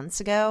 or 4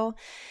 months ago.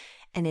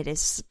 And it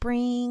is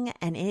spring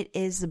and it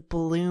is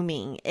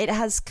blooming. It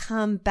has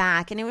come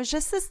back. And it was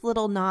just this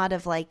little nod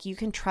of like, you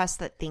can trust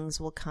that things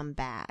will come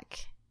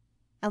back.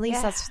 At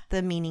least that's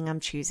the meaning I'm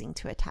choosing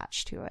to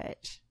attach to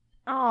it.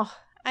 Oh,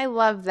 I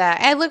love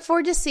that. I look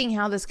forward to seeing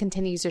how this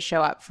continues to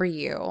show up for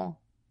you.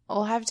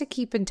 I'll have to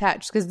keep in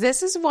touch because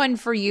this is one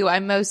for you.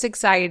 I'm most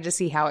excited to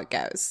see how it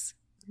goes.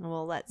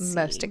 Well, let's see.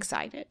 Most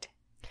excited.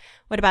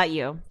 What about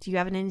you? Do you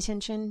have an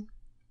intention?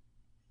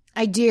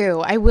 I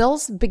do. I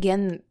will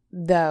begin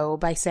though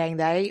by saying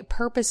that I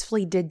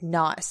purposefully did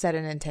not set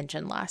an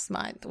intention last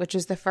month, which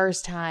is the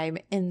first time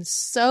in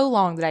so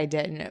long that I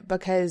didn't,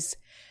 because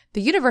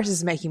the universe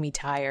is making me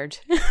tired.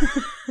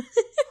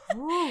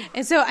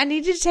 And so I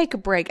needed to take a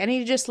break. I need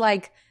to just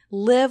like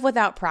live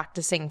without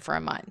practicing for a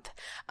month.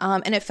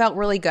 And it felt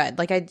really good.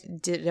 Like I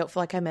don't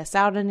feel like I missed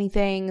out on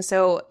anything.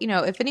 So,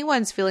 if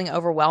anyone's feeling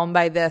overwhelmed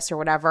by this or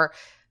whatever,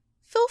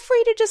 feel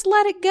free to just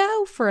let it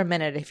go for a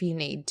minute if you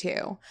need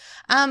to.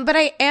 But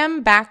I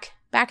am back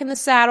in the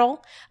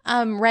saddle,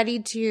 ready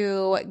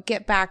to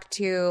get back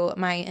to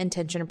my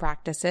intention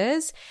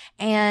practices.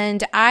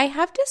 And I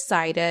have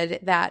decided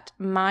that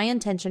my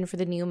intention for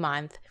the new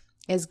month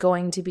is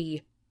going to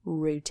be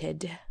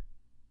rooted.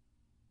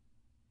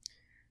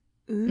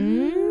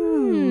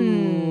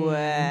 Ooh.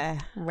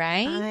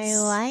 Right? I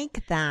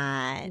like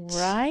that.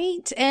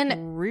 Right?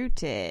 And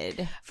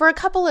rooted. For a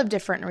couple of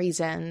different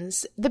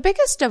reasons. The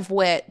biggest of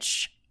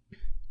which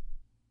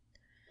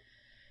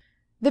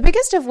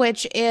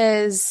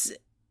is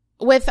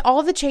with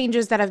all the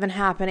changes that have been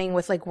happening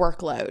with like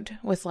workload,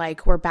 with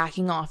like we're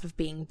backing off of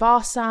being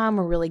Bossum,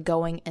 we're really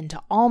going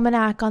into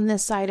Almanac on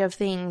this side of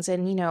things.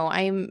 And, you know,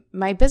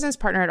 my business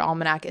partner at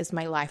Almanac is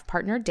my life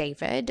partner,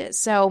 David.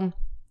 So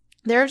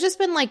there have just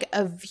been like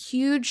a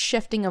huge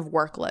shifting of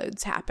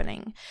workloads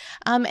happening.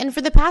 And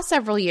for the past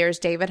several years,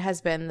 David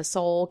has been the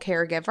sole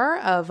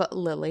caregiver of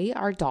Lily,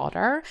 our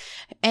daughter,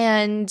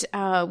 and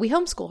we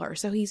homeschool her.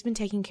 So he's been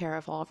taking care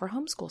of all of her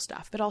homeschool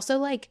stuff, but also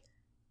like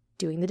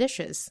doing the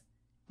dishes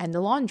and the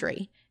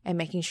laundry and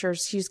making sure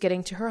she's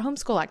getting to her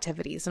homeschool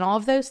activities and all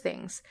of those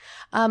things.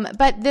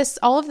 But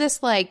all of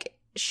this like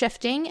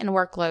shifting in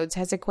workloads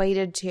has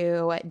equated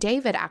to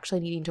David actually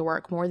needing to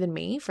work more than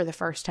me for the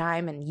first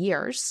time in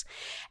years.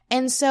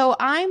 And so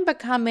I'm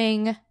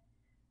becoming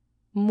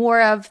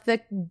more of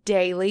the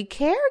daily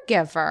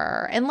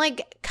caregiver and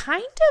like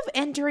kind of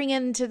entering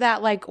into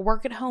that like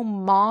work at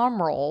home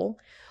mom role,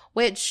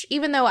 which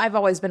even though I've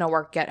always been a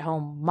work at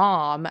home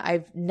mom,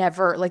 I've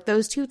never, like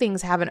those two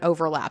things haven't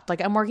overlapped.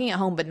 Like I'm working at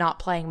home but not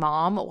playing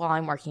mom while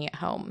I'm working at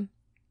home.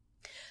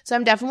 So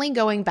I'm definitely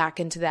going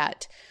back into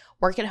that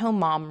work at home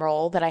mom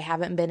role that I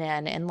haven't been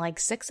in like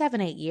 6,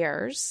 7, 8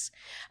 years.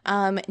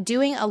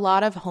 Doing a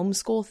lot of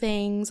homeschool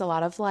things, a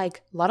lot of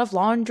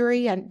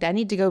laundry. I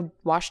need to go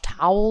wash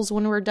towels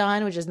when we're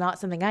done, which is not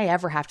something I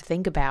ever have to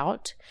think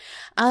about.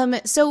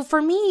 So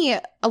for me,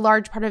 a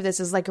large part of this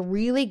is like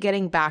really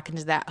getting back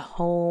into that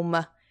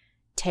home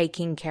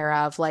taking care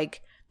of,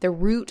 like the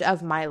root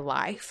of my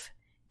life,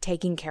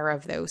 taking care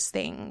of those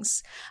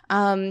things.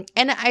 And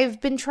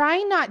I've been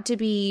trying not to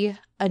be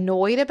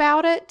annoyed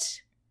about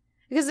it,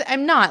 because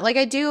I'm not. Like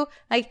I do,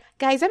 like,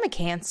 guys, I'm a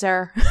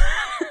Cancer.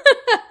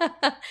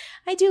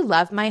 I do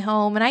love my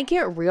home and I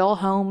get real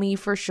homey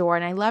for sure.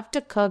 And I love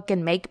to cook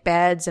and make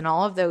beds and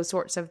all of those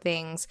sorts of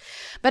things.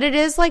 But it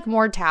is like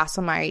more tasks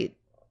on my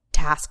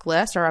task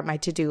list or on my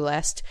to-do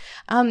list.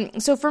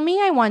 So for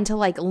me, I want to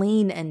like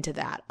lean into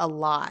that a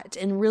lot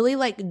and really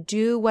like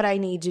do what I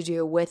need to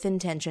do with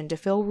intention to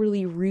feel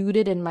really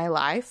rooted in my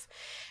life.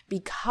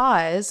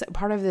 Because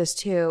part of this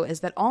too is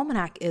that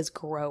Almanac is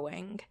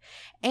growing.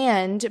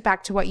 And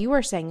back to what you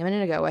were saying a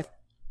minute ago with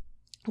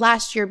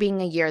last year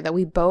being a year that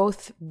we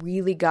both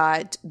really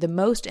got the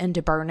most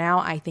into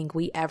burnout I think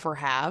we ever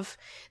have,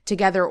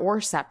 together or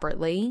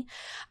separately.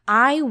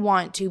 I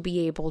want to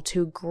be able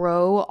to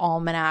grow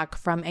Almanac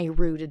from a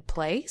rooted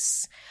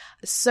place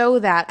so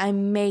that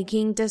I'm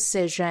making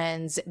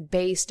decisions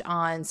based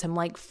on some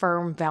like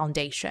firm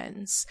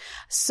foundations,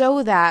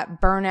 so that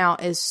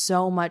burnout is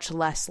so much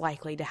less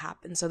likely to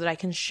happen, so that I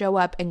can show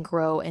up and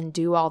grow and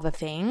do all the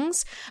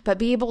things, but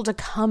be able to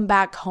come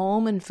back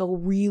home and feel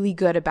really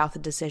good about the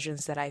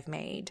decisions that I've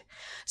made.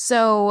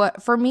 So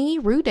for me,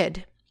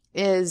 rooted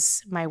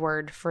is my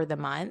word for the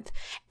month.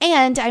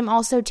 And I'm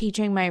also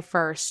teaching my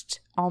first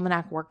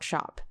Almanac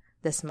workshop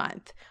this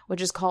month, which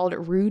is called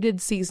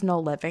Rooted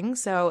Seasonal Living.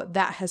 So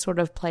that has sort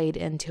of played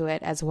into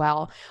it as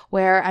well,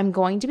 where I'm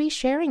going to be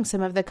sharing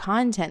some of the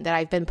content that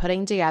I've been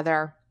putting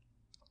together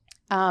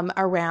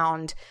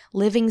around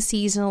living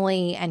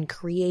seasonally and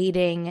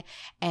creating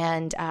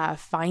and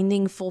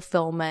finding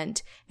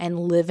fulfillment and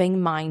living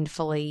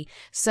mindfully.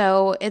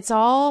 So it's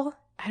all,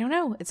 I don't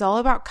know, it's all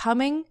about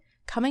coming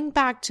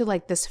back to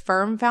like this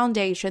firm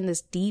foundation,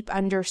 this deep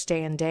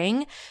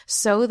understanding,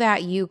 so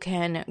that you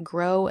can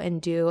grow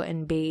and do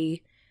and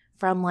be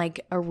from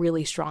like a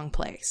really strong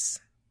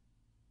place.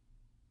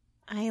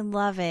 I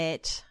love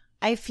it.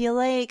 I feel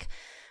like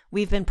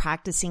we've been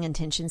practicing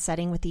intention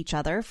setting with each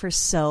other for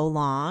so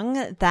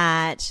long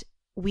that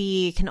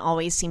we can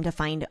always seem to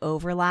find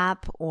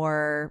overlap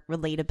or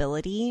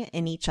relatability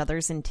in each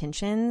other's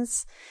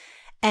intentions.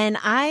 And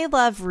I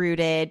love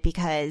Rooted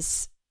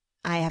because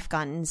I have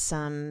gotten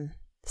some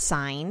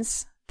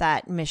signs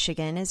that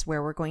Michigan is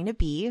where we're going to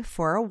be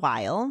for a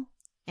while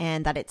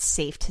and that it's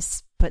safe to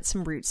put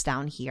some roots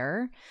down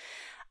here.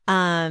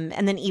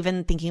 And then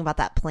even thinking about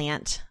that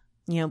plant,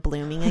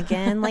 blooming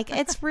again, like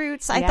its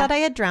roots, I thought I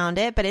had drowned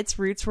it, but its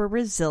roots were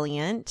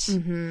resilient.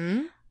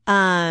 Mm-hmm.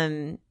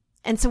 And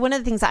so one of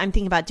the things that I'm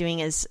thinking about doing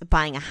is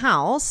buying a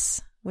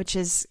house, which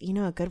is,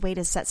 a good way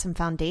to set some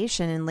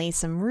foundation and lay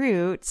some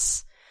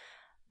roots.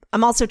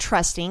 I'm also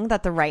trusting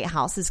that the right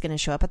house is going to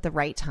show up at the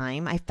right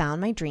time. I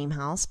found my dream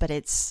house, but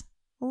it's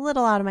a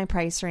little out of my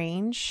price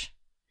range.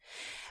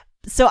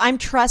 So I'm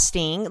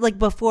trusting, like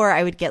before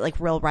I would get like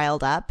real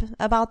riled up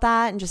about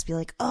that and just be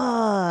like,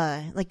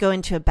 like go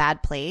into a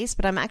bad place.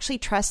 But I'm actually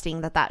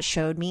trusting that that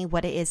showed me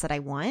what it is that I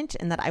want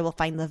and that I will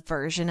find the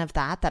version of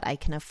that I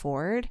can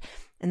afford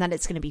and that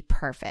it's going to be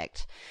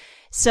perfect.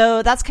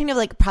 So that's kind of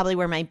like probably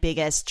where my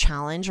biggest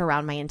challenge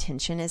around my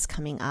intention is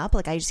coming up.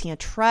 Like I just can't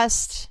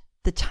trust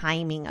the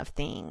timing of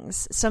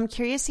things. So I'm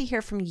curious to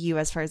hear from you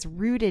as far as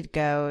Rooted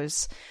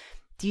goes.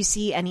 Do you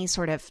see any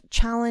sort of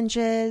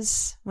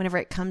challenges whenever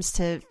it comes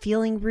to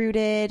feeling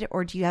rooted,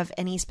 or do you have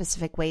any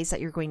specific ways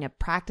that you're going to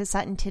practice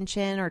that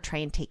intention or try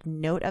and take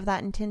note of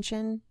that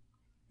intention?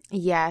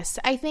 Yes,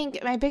 I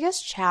think my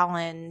biggest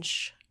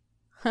challenge,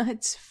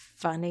 it's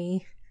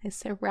funny,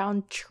 is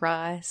around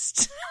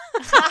trust.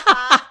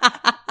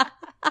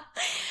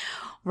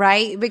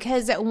 right?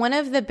 Because one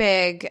of the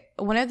big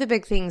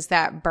things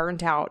that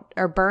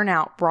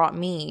burnout brought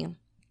me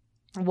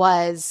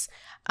was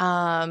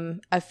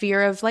a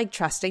fear of like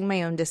trusting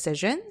my own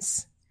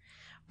decisions.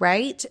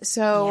 Right?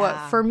 So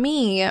for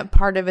me,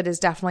 part of it is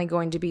definitely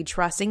going to be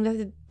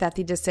trusting that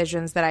the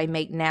decisions that I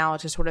make now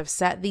to sort of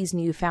set these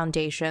new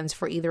foundations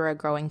for either a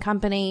growing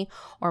company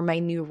or my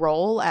new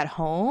role at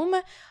home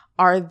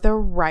are the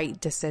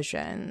right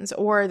decisions,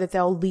 or that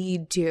they'll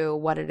lead to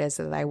what it is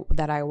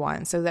that I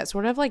want. So that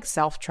sort of like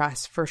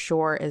self-trust for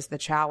sure is the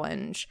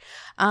challenge.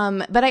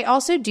 But I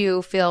also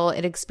do feel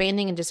it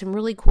expanding into some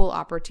really cool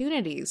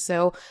opportunities.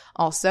 So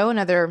also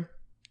another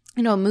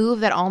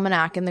move that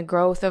Almanac and the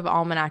growth of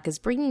Almanac is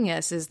bringing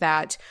us is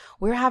that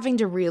we're having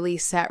to really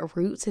set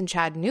roots in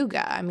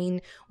Chattanooga. I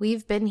mean,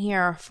 we've been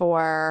here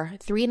for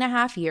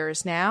 3.5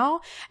 years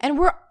now, and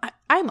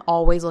I'm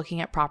always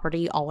looking at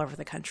property all over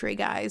the country,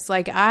 guys.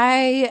 Like,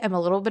 I am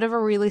a little bit of a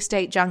real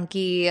estate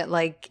junkie.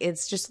 Like,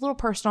 it's just a little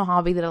personal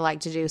hobby that I like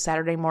to do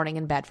Saturday morning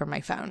in bed from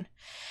my phone.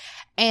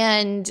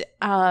 And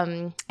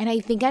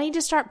I think I need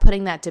to start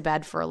putting that to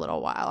bed for a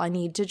little while. I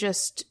need to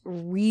just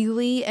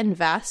really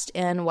invest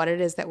in what it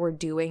is that we're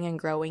doing and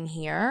growing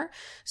here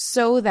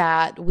so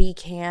that we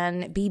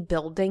can be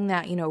building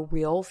that,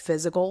 real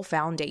physical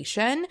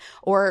foundation,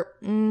 or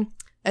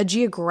a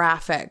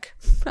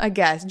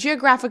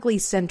geographically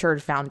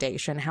centered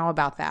foundation. How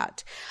about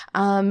that?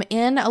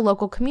 In a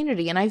local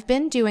community. And I've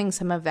been doing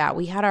some of that.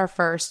 We had our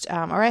first,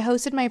 I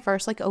hosted my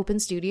first like open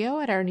studio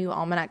at our new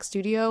Almanac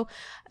studio,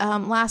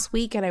 last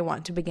week. And I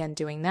want to begin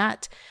doing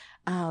that,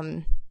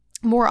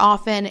 more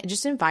often,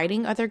 just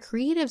inviting other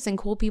creatives and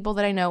cool people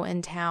that I know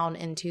in town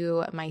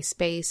into my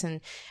space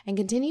and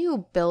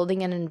continue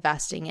building and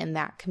investing in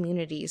that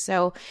community.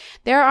 So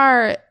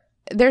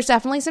there's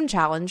definitely some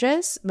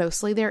challenges.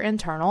 Mostly they're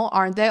internal,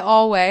 aren't they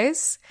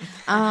always?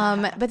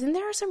 But then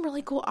there are some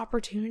really cool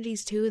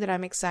opportunities too that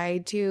I'm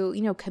excited to,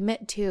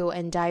 commit to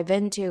and dive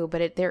into.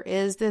 But there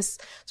is this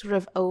sort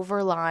of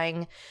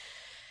overlying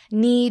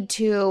need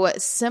to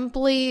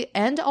simply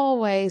and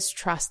always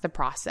trust the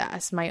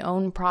process, my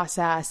own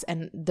process,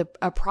 and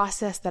a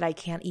process that I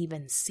can't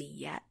even see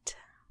yet.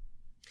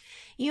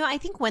 I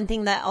think one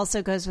thing that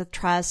also goes with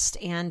trust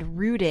and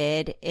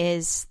rooted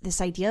is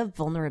this idea of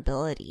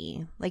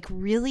vulnerability, like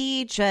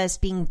really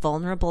just being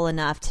vulnerable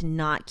enough to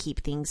not keep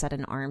things at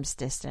an arm's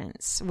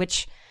distance,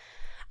 which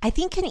I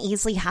think can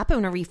easily happen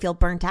whenever you feel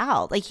burnt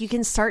out. Like you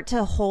can start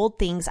to hold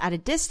things at a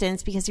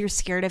distance because you're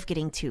scared of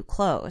getting too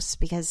close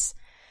because,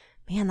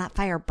 man, that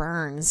fire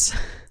burns.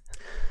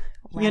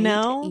 Right?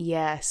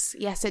 Yes,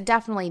 it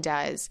definitely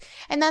does.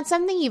 And that's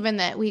something even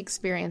that we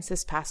experienced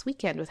this past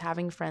weekend with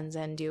having friends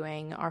and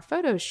doing our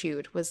photo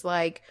shoot was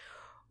like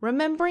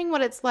remembering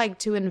what it's like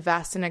to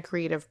invest in a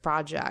creative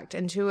project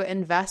and to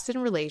invest in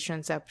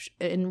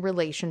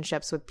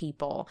relationships with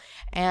people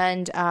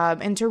and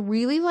to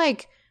really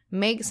like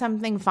make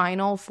something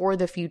final for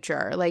the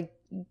future. Like,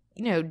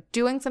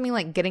 doing something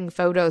like getting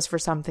photos for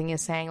something is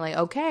saying like,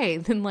 okay,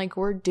 then like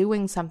we're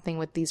doing something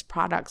with these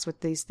products, with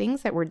these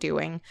things that we're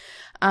doing.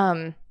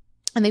 And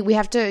then we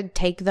have to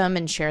take them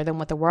and share them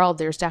with the world.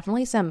 There's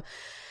definitely some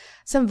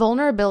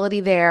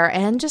vulnerability there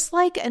and just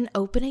like an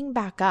opening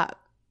back up,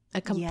 a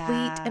complete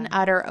and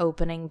utter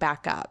opening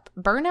back up.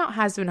 Burnout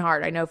has been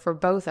hard, I know, for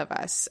both of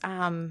us.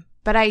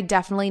 But I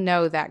definitely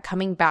know that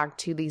coming back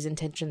to these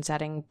intention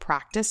setting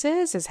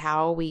practices is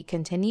how we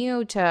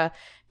continue to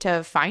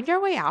find our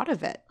way out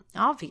of it.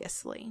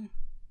 Obviously.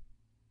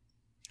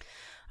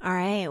 All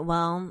right.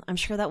 Well, I'm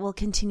sure that we'll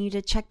continue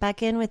to check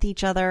back in with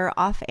each other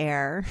off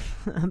air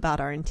about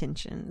our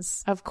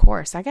intentions. Of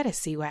course. I got to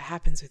see what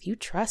happens with you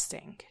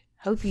trusting.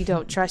 Hope you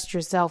don't trust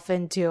yourself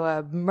into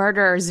a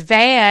murderer's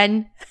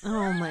van.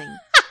 Oh my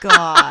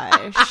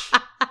gosh.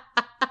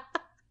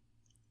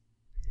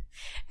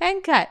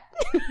 And cut.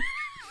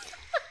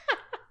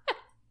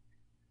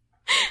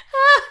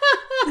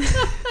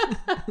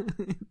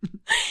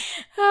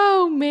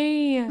 Oh,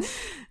 man.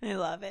 I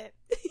love it.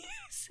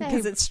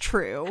 Because it's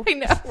true. I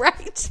know,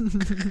 right?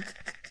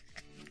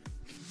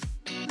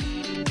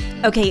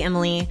 Okay,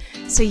 Emily.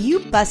 So you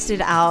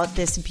busted out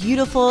this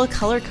beautiful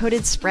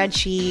color-coded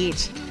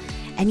spreadsheet,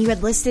 and you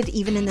had listed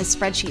even in this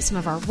spreadsheet some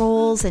of our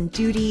roles and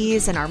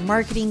duties and our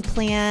marketing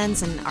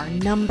plans and our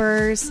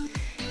numbers.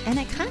 And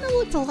it kind of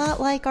looked a lot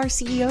like our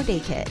CEO Day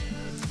kit.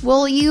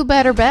 Well, you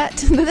better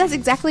bet. That's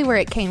exactly where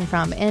it came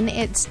from. And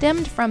it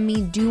stemmed from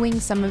me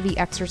doing some of the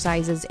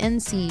exercises in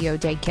CEO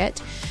Day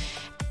Kit.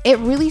 It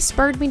really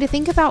spurred me to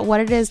think about what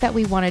it is that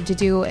we wanted to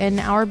do in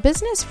our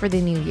business for the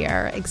new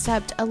year,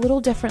 except a little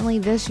differently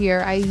this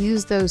year. I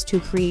used those to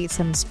create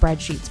some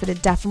spreadsheets, but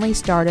it definitely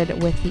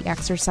started with the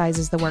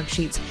exercises, the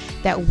worksheets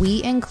that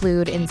we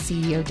include in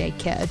CEO Day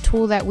Kit, a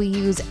tool that we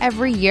use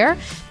every year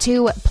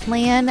to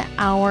plan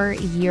our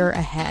year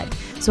ahead.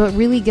 So it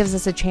really gives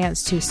us a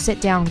chance to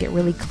sit down, get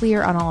really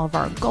clear on all of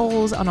our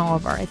goals, on all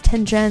of our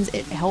intentions.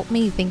 It helped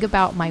me think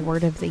about my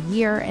word of the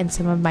year and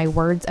some of my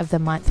words of the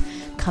month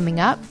coming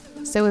up.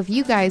 So if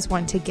you guys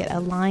want to get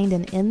aligned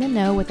and in the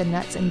know with the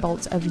nuts and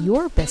bolts of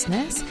your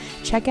business,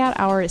 check out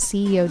our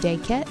CEO Day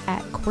Kit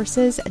at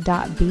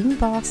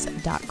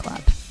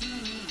courses.beingboss.club.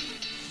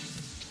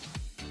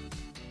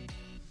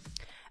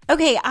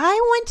 Okay, I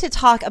want to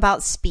talk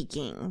about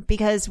speaking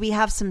because we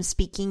have some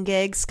speaking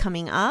gigs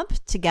coming up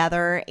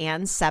together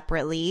and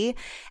separately.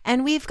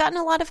 And we've gotten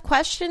a lot of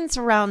questions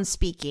around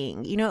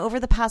speaking. You know, over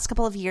the past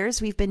couple of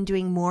years, we've been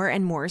doing more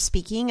and more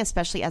speaking,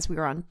 especially as we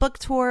were on book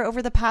tour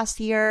over the past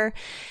year.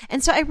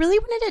 And so I really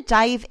wanted to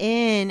dive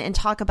in and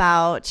talk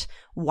about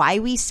why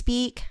we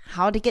speak,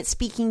 how to get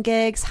speaking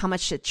gigs, how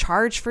much to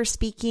charge for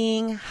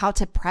speaking, how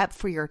to prep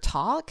for your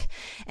talk,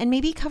 and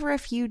maybe cover a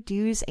few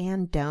do's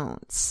and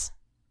don'ts.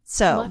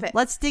 So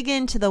let's dig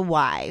into the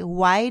why.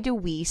 Why do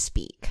we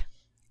speak?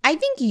 I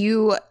think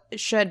you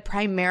should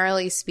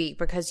primarily speak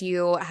because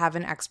you have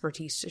an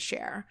expertise to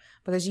share,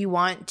 because you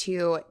want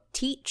to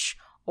teach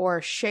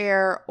or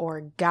share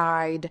or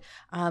guide.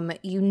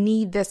 You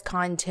need this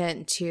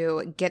content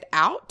to get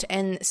out,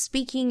 and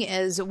speaking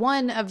is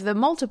one of the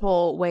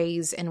multiple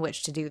ways in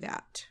which to do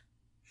that.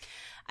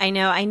 I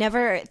know I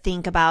never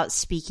think about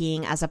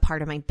speaking as a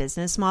part of my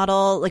business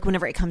model. Like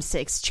whenever it comes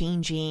to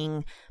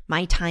exchanging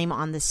my time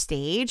on the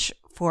stage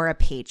for a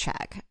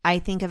paycheck, I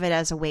think of it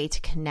as a way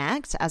to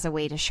connect, as a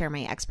way to share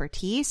my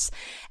expertise,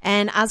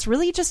 and as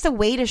really just a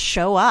way to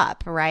show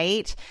up,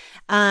 right?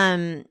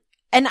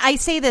 And I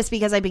say this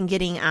because I've been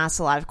getting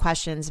asked a lot of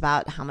questions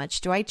about how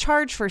much do I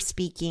charge for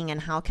speaking and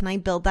how can I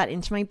build that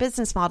into my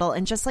business model.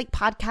 And just like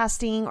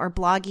podcasting or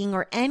blogging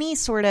or any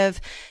sort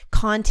of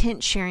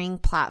content sharing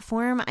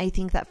platform, I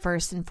think that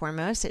first and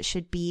foremost, it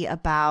should be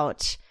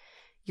about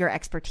your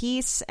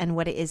expertise and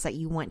what it is that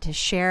you want to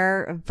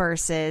share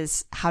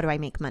versus how do I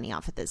make money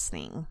off of this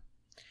thing.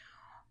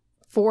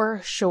 For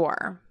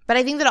sure. But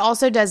I think that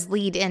also does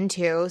lead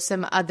into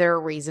some other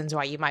reasons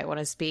why you might want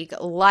to speak,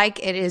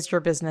 like it is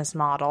your business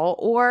model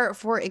or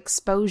for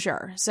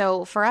exposure.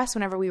 So for us,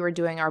 whenever we were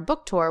doing our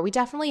book tour, we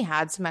definitely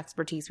had some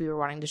expertise we were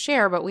wanting to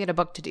share, but we had a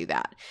book to do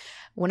that.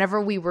 Whenever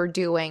we were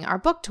doing our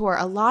book tour,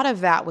 a lot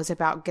of that was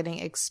about getting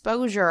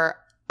exposure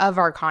of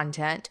our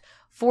content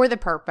for the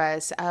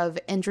purpose of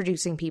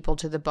introducing people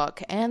to the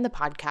book and the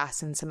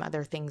podcast and some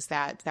other things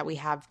that we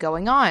have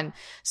going on.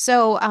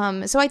 So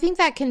I think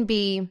that can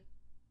be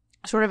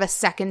sort of a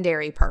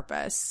secondary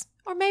purpose,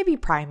 or maybe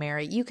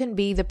primary. You can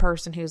be the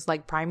person who's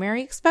like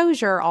primary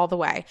exposure all the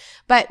way,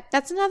 but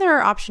that's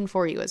another option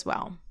for you as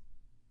well.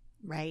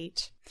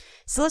 Right.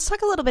 So let's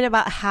talk a little bit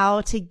about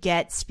how to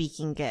get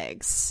speaking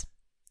gigs.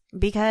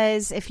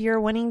 Because if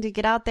you're wanting to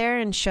get out there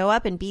and show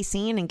up and be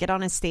seen and get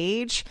on a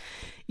stage,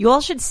 you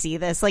all should see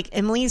this. Like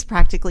Emily's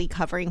practically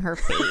covering her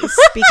face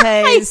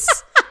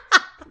because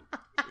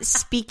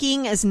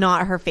speaking is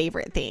not her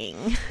favorite thing.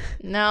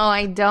 No,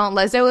 I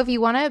don't. So if you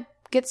want to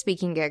get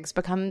speaking gigs,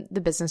 become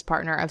the business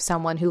partner of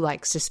someone who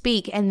likes to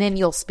speak, and then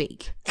you'll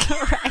speak.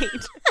 Right.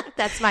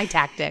 That's my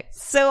tactic.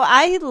 So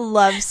I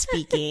love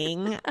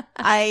speaking.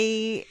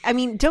 I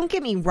mean, don't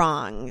get me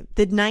wrong.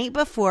 The night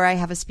before I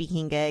have a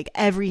speaking gig,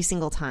 every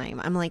single time,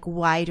 I'm like,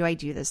 why do I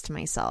do this to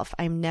myself?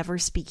 I'm never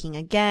speaking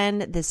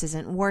again. This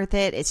isn't worth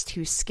it. It's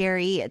too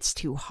scary. It's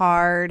too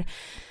hard.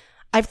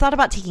 I've thought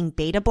about taking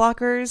beta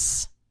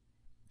blockers,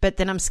 but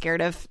then I'm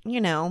scared of,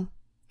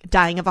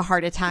 dying of a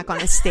heart attack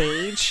on a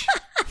stage.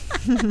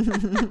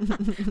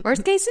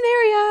 Worst case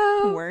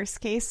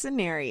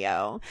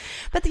scenario.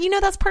 But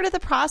that's part of the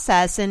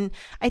process. And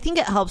I think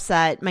it helps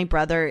that my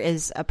brother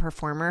is a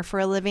performer for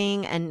a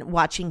living, and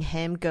watching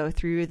him go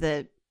through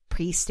the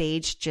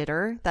pre-stage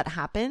jitter that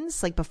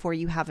happens like before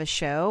you have a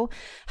show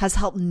has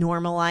helped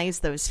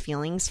normalize those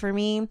feelings for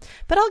me.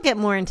 But I'll get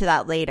more into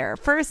that later.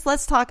 First,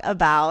 let's talk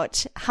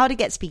about how to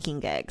get speaking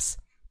gigs.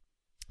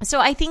 So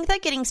I think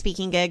that getting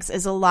speaking gigs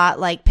is a lot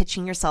like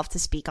pitching yourself to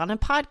speak on a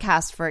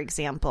podcast, for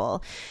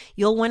example.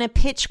 You'll want to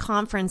pitch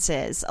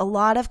conferences. A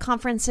lot of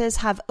conferences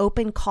have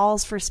open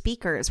calls for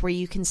speakers where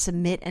you can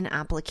submit an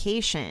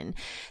application.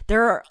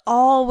 There are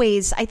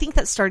always, I think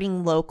that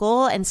starting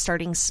local and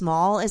starting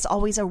small is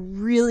always a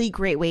really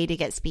great way to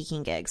get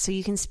speaking gigs. So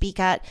you can speak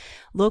at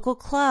local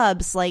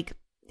clubs like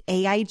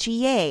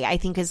AIGA, I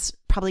think is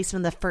probably some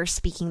of the first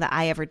speaking that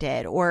I ever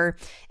did, or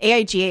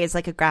AIGA is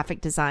like a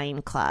graphic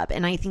design club.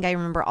 And I think I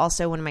remember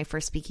also one of my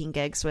first speaking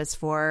gigs was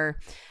for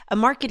a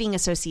marketing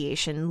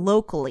association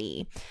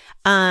locally.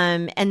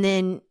 And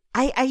then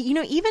I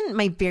even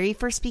my very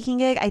first speaking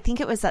gig, I think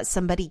it was that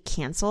somebody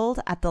canceled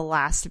at the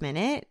last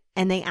minute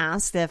and they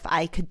asked if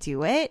I could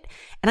do it.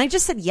 And I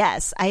just said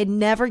yes. I had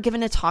never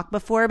given a talk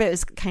before, but it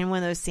was kind of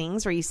one of those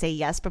things where you say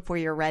yes before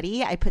you're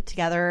ready. I put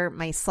together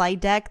my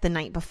slide deck the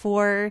night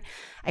before.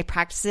 I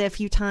practiced it a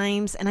few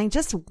times and I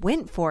just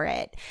went for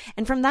it.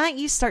 And from that,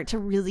 you start to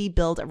really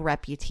build a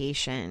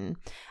reputation.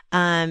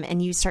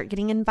 And you start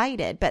getting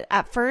invited. But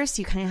at first,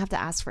 you kind of have to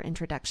ask for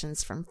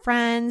introductions from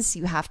friends.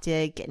 You have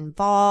to get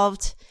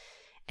involved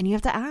and you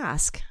have to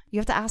ask. You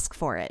have to ask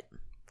for it.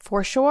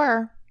 For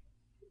sure.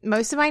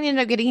 Most of mine end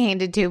up getting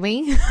handed to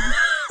me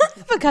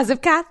because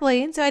of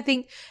Kathleen. So I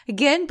think,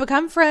 again,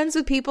 become friends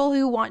with people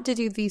who want to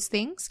do these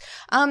things.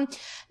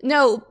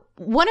 No,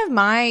 One of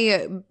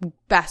my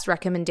best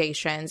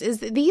recommendations is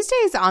that these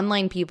days,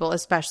 online people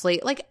especially,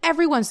 like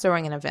everyone's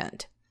throwing an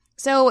event.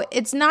 So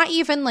it's not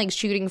even like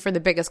shooting for the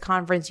biggest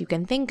conference you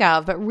can think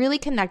of, but really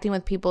connecting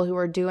with people who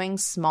are doing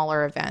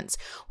smaller events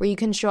where you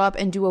can show up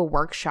and do a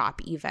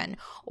workshop even,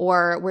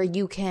 or where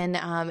you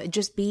can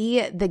just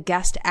be the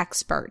guest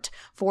expert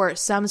for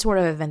some sort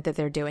of event that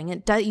they're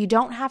doing. You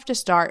don't have to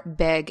start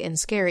big and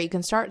scary. You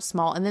can start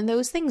small, and then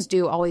those things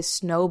do always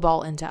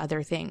snowball into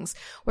other things.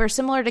 Where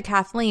similar to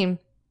Kathleen,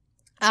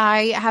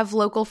 I have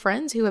local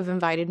friends who have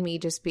invited me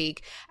to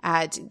speak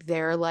at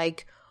their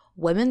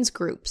women's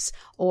groups,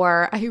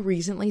 or I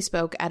recently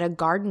spoke at a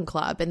garden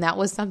club, and that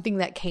was something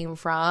that came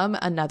from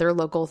another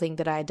local thing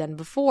that I had done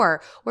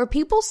before, where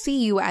people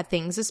see you at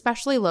things,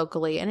 especially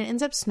locally, and it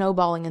ends up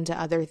snowballing into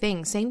other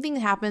things. Same thing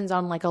happens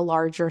on a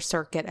larger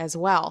circuit as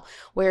well,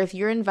 where if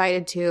you're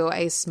invited to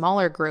a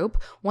smaller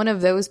group, one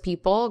of those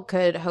people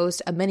could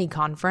host a mini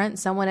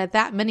conference. Someone at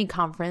that mini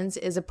conference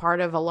is a part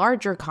of a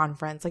larger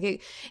conference.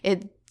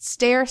 It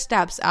stair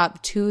steps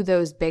up to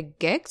those big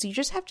gigs. You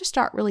just have to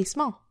start really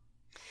small.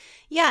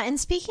 Yeah, and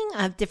speaking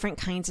of different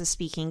kinds of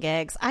speaking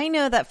gigs, I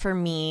know that for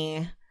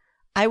me,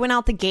 I went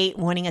out the gate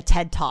wanting a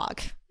TED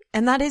Talk,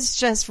 and that is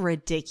just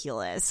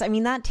ridiculous. I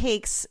mean, that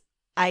takes,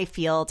 I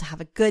feel, to have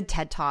a good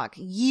TED Talk,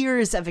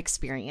 years of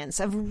experience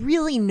of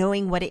really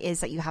knowing what it is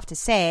that you have to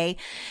say.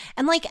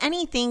 And like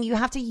anything, you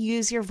have to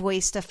use your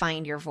voice to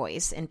find your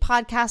voice in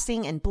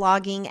podcasting and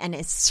blogging, and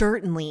it's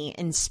certainly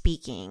in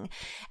speaking.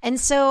 And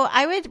so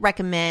I would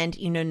recommend,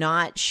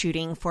 not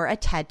shooting for a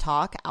TED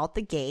Talk out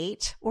the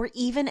gate or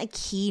even a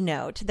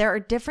keynote. There are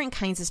different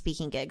kinds of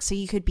speaking gigs. So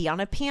you could be on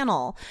a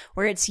panel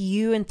where it's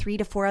you and 3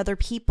 to 4 other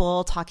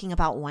people talking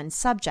about one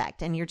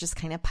subject, and you're just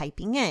kind of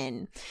piping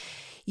in.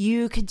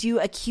 You could do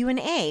a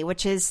Q&A,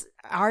 which is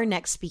our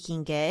next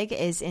speaking gig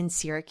is in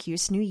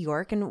Syracuse, New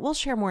York, and we'll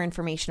share more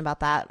information about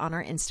that on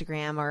our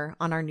Instagram or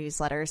on our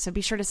newsletter. So be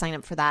sure to sign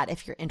up for that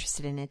if you're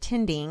interested in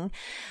attending.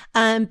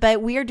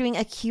 But we are doing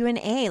a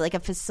Q&A, like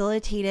a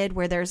facilitated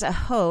where there's a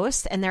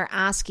host and they're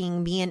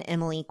asking me and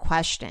Emily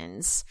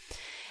questions.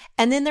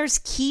 And then there's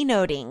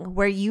keynoting,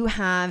 where you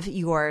have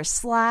your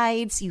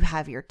slides, you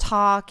have your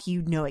talk,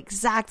 you know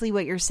exactly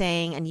what you're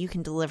saying, and you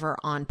can deliver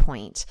on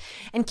point.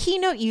 And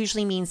keynote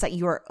usually means that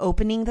you are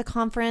opening the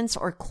conference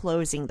or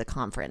closing the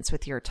conference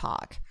with your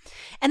talk.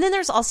 And then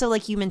there's also,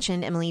 like you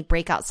mentioned, Emily,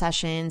 breakout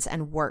sessions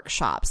and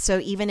workshops. So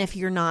even if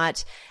you're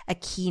not a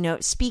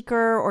keynote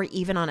speaker or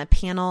even on a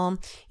panel,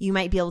 you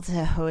might be able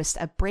to host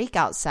a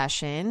breakout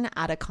session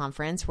at a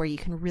conference where you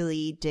can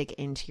really dig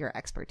into your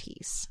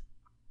expertise.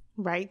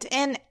 Right.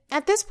 And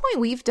at this point,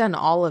 we've done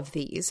all of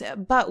these,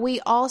 but we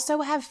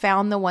also have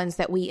found the ones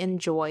that we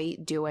enjoy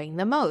doing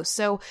the most.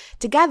 So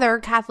together,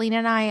 Kathleen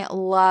and I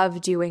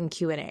love doing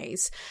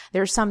Q&As.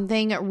 There's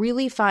something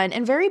really fun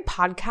and very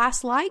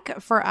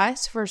podcast-like for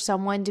us, for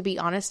someone to be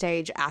on a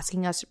stage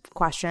asking us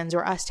questions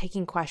or us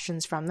taking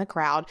questions from the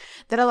crowd,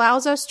 that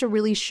allows us to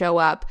really show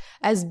up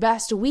as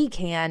best we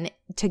can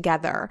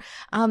together.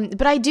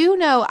 But I do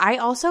know I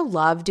also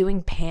love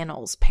doing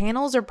panels.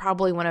 Panels are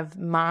probably one of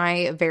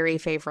my very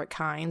favorite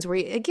kinds, where,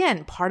 again,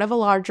 part of a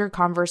larger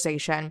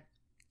conversation,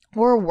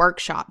 or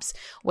workshops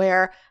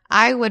where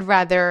I would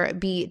rather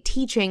be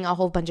teaching a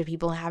whole bunch of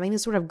people and having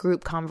this sort of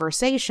group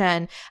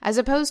conversation, as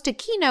opposed to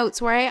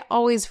keynotes where I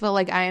always feel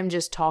like I am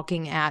just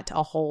talking at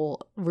a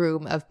whole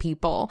room of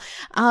people.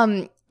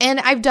 And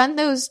I've done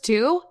those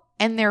too,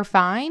 and they're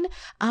fine.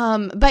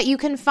 But you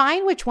can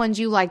find which ones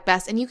you like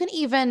best, and you can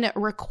even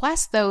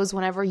request those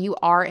whenever you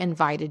are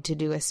invited to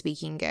do a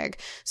speaking gig.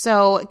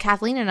 So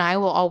Kathleen and I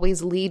will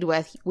always lead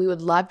with, we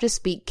would love to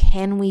speak.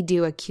 Can we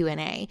do a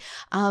Q&A?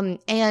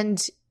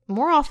 And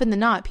more often than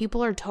not,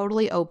 people are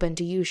totally open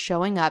to you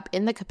showing up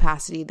in the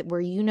capacity that where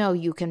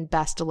you can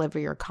best deliver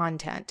your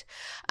content.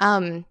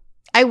 I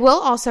will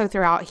also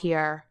throw out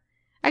here,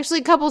 actually,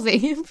 a couple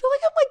things. I feel like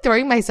I'm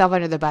throwing myself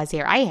under the bus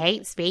here. I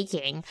hate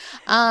speaking.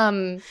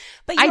 But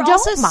you're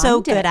also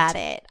so good at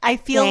it. I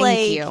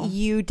feel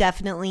you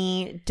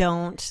definitely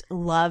don't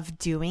love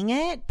doing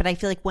it, but I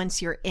feel like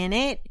once you're in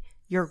it,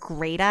 you're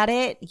great at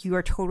it. You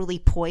are totally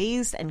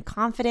poised and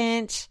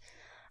confident.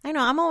 I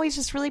know. I'm always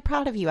just really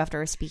proud of you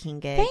after a speaking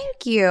gig.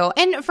 Thank you.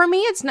 And for me,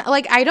 it's not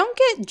I don't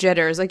get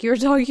jitters. Like you were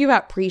talking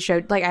about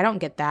pre-show. I don't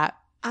get that.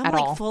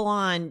 I'm full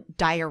on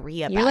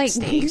diarrhea. You're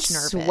backstage,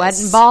 nervous,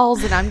 sweating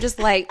balls, and I'm just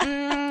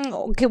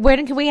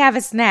when can we have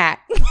a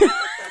snack?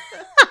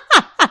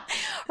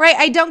 Right?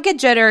 I don't get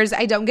jitters.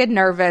 I don't get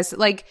nervous.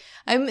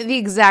 I'm the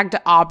exact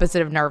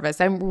opposite of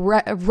nervous. I'm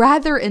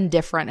rather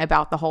indifferent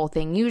about the whole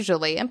thing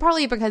usually, and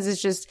partly because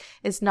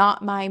it's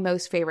not my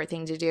most favorite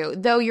thing to do.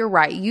 Though you're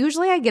right.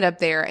 Usually I get up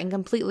there and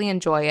completely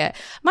enjoy it.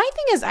 My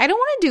thing is, I don't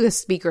want to do a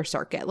speaker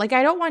circuit.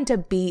 I don't want to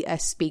be a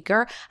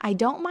speaker. I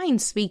don't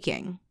mind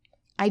speaking.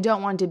 I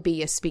don't want to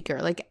be a speaker.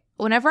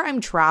 Whenever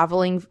I'm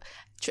traveling,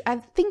 I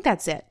think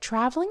that's it.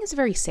 Traveling is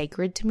very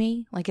sacred to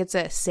me. It's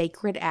a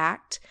sacred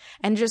act.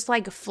 And just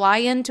fly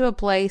into a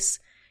place,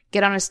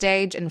 get on a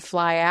stage and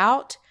fly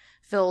out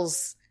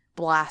feels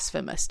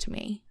blasphemous to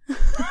me.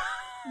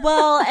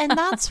 Well, and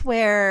that's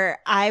where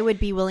I would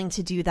be willing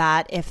to do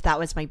that if that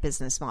was my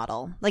business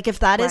model. Like if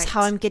that is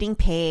how I'm getting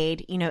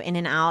paid, in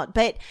and out.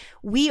 But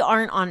we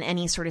aren't on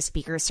any sort of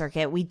speaker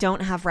circuit. We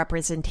don't have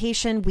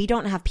representation. We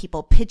don't have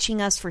people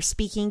pitching us for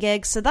speaking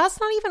gigs. So that's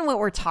not even what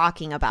we're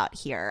talking about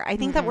here. I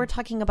think that we're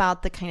talking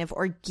about the kind of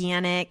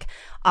organic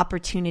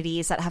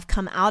opportunities that have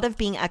come out of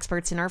being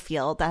experts in our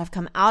field, that have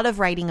come out of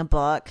writing a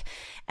book,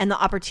 and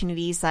the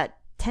opportunities that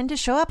tend to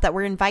show up that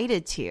we're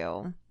invited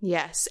to.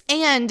 Yes.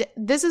 And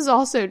this is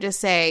also to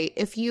say,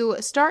 if you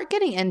start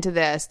getting into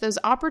this, those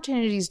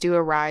opportunities do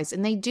arise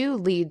and they do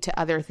lead to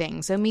other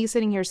things. So me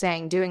sitting here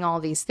saying, doing all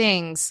these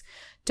things,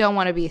 don't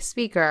want to be a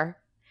speaker.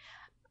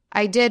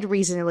 I did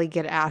recently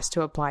get asked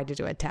to apply to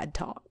do a TED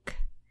Talk.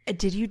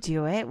 Did you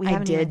do it?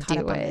 I did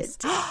do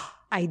it.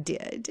 I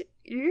did.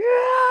 Yeah.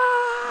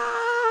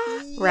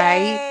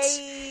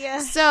 Right?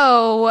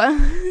 So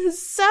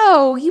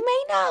you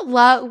may not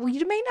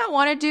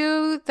want to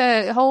do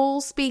the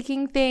whole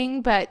speaking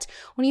thing, but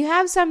when you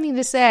have something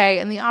to say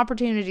and the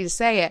opportunity to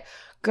say it,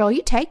 girl,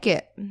 you take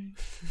it.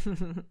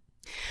 All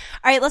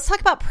right, let's talk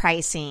about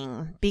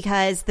pricing,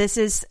 because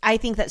I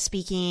think that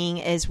speaking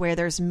is where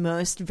there's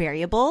most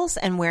variables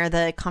and where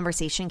the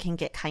conversation can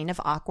get kind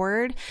of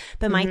awkward.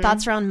 But my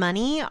thoughts around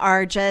money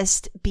are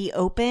just be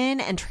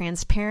open and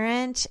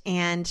transparent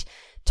and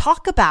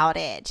talk about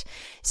it.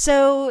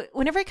 So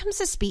whenever it comes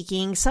to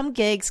speaking, some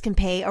gigs can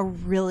pay a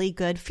really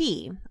good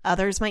fee.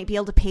 Others might be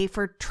able to pay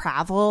for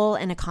travel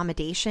and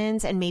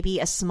accommodations and maybe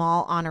a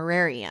small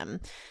honorarium.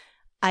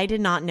 I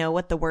did not know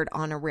what the word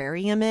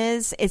honorarium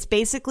is. It's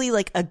basically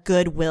like a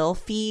goodwill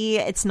fee.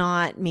 It's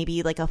not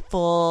maybe like a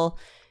full...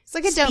 It's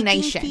like a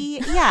donation.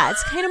 Fee. Yeah,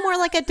 it's kind of more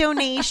like a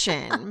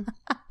donation.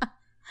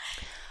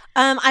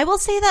 I will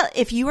say that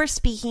if you are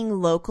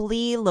speaking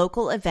locally,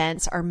 local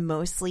events are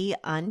mostly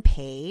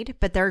unpaid,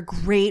 but they're a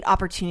great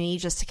opportunity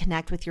just to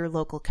connect with your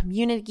local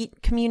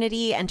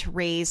community and to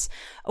raise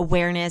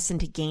awareness and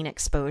to gain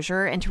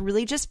exposure and to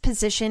really just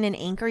position and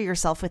anchor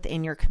yourself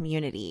within your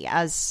community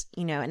as,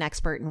 an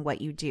expert in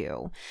what you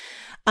do.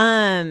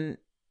 But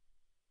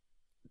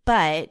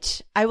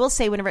I will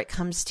say whenever it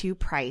comes to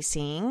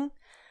pricing,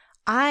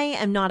 I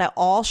am not at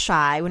all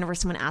shy whenever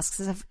someone asks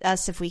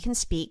us if we can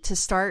speak to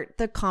start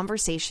the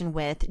conversation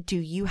with, do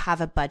you have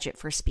a budget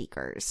for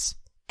speakers?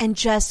 And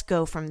just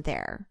go from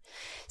there.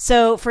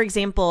 So for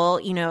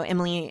example,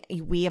 Emily,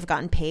 we have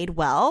gotten paid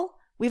well.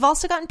 We've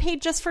also gotten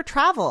paid just for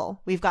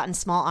travel. We've gotten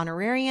small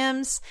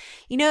honorariums,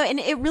 and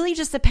it really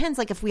just depends.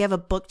 Like if we have a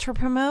book to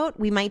promote,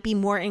 we might be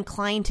more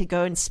inclined to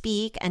go and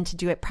speak and to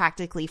do it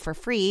practically for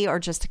free or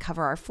just to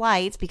cover our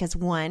flights because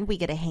 1, we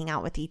get to hang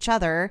out with each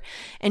other,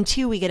 and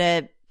 2, we get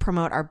to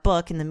promote our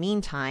book in the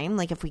meantime,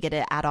 like if we get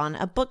to add on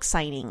a book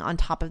signing on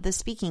top of the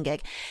speaking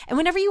gig. And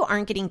whenever you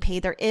aren't getting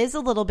paid, there is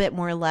a little bit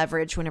more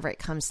leverage whenever it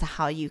comes to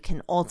how you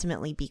can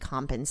ultimately be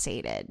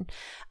compensated.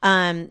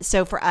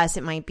 So for us,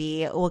 it might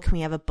be, well, can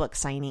we have a book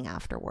signing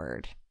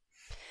afterward?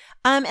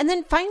 And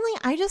then finally,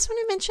 I just want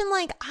to mention,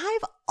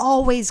 I've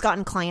always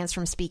gotten clients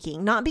from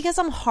speaking, not because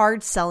I'm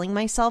hard selling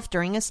myself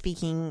during a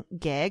speaking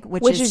gig,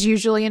 which is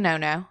usually a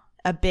no-no.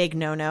 A big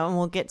no-no. And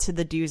we'll get to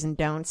the do's and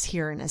don'ts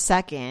here in a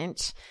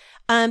second.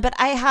 But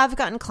I have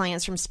gotten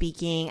clients from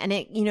speaking, and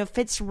it,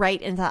 fits right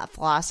into that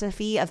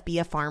philosophy of be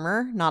a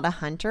farmer, not a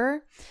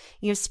hunter.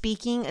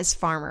 Speaking is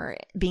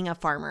being a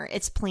farmer.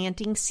 It's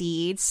planting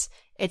seeds.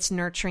 It's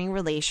nurturing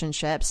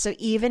relationships. So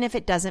even if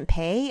it doesn't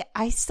pay,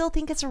 I still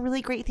think it's a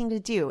really great thing to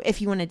do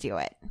if you want to do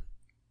it.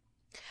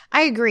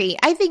 I agree.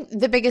 I think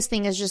the biggest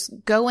thing is just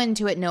go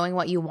into it knowing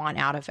what you want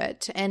out of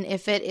it. And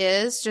if it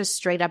is just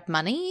straight up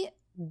money,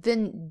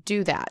 then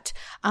do that.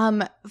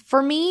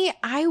 For me,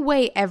 I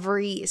weigh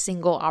every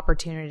single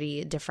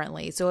opportunity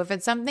differently. So if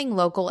it's something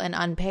local and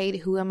unpaid,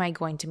 who am I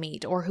going to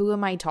meet or who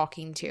am I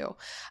talking to?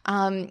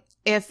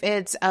 If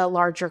it's a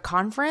larger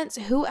conference,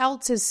 who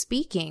else is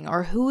speaking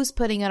or who's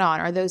putting it on?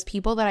 Are those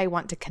people that I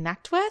want to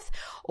connect with,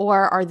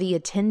 or are the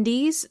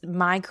attendees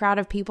my crowd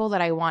of people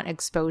that I want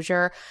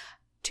exposure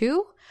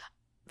to,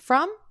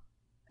 from?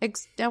 I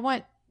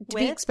want to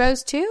be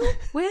exposed to,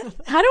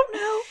 with? I don't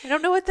know. I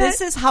don't know what that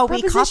This is how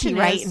we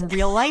copyright in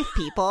real life,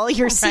 people.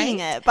 You're right? Seeing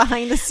it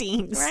behind the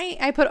scenes. Right?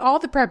 I put all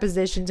the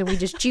prepositions and we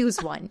just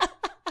choose one.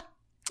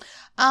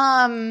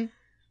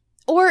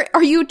 Or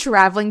are you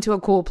traveling to a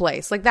cool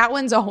place? That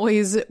one's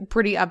always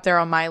pretty up there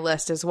on my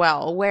list as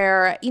well,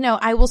 where,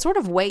 I will sort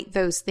of weight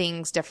those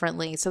things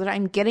differently so that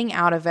I'm getting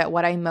out of it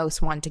what I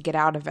most want to get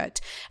out of it.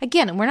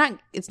 Again,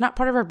 it's not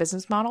part of our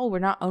business model. We're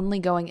not only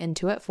going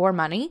into it for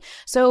money.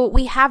 So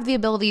we have the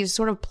ability to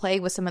sort of play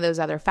with some of those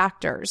other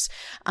factors.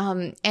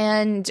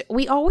 And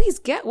we always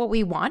get what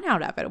we want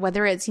out of it,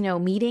 whether it's,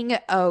 meeting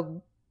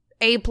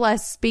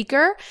A-plus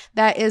speaker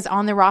that is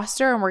on the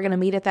roster, and we're going to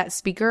meet at that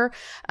speaker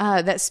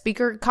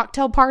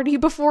cocktail party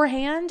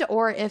beforehand,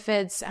 or if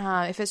it's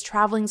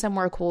traveling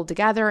somewhere cool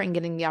together and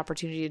getting the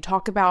opportunity to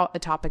talk about a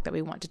topic that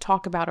we want to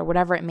talk about or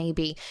whatever it may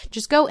be.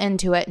 Just go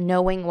into it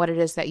knowing what it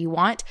is that you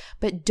want,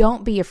 but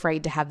don't be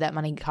afraid to have that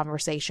money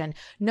conversation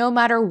no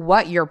matter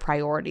what your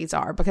priorities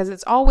are, because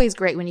it's always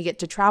great when you get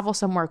to travel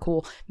somewhere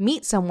cool,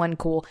 meet someone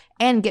cool,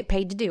 and get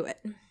paid to do it.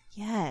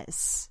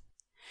 Yes.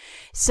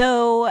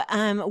 So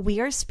we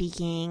are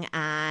speaking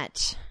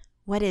at,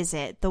 what is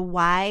it? The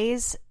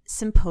WISE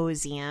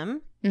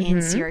Symposium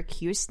in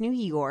Syracuse, New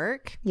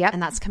York. Yep.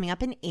 And that's coming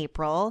up in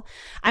April.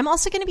 I'm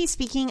also going to be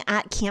speaking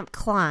at Camp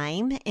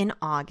Climb in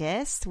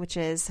August, which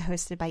is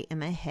hosted by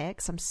Emma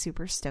Hicks. I'm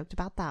super stoked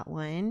about that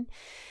one.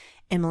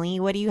 Emily,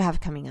 what do you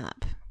have coming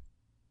up?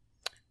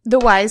 The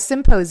WISE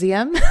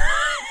Symposium.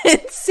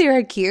 It's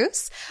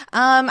Syracuse.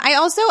 I'm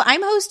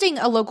hosting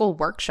a local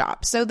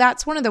workshop. So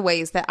that's one of the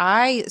ways that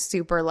I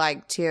super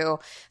like to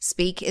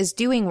speak, is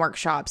doing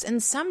workshops.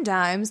 And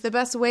sometimes the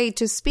best way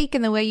to speak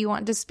in the way you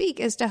want to speak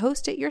is to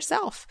host it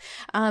yourself.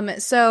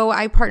 So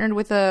I partnered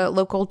with a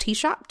local tea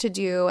shop to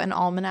do an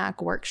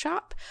almanac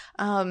workshop,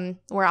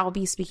 where I'll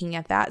be speaking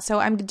at that. So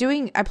I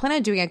plan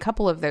on doing a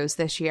couple of those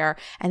this year.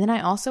 And then I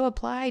also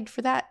applied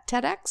for that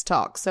TEDx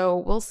talk. So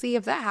we'll see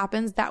if that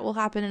happens. That will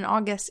happen in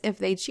August if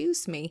they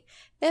choose me.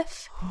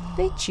 If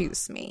they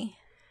choose me.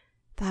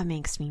 That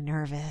makes me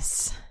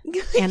nervous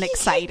and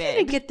excited. I'm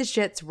gonna get the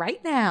shits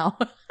right now.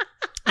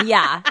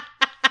 Yeah.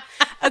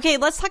 Okay,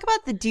 let's talk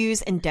about the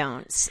do's and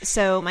don'ts.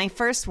 So my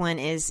first one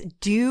is,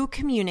 do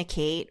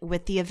communicate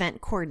with the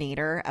event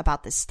coordinator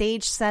about the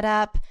stage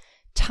setup,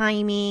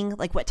 timing,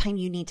 like what time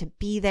you need to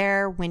be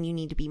there, when you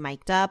need to be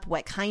mic'd up,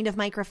 what kind of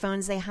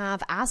microphones they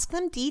have. Ask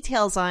them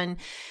details on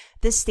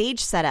the stage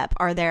setup.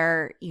 Are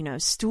there,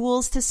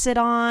 stools to sit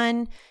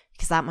on?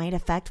 Because that might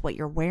affect what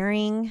you're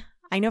wearing.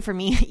 I know for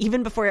me,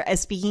 even before a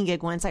speaking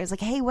gig once, I was like,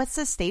 hey, what's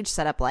the stage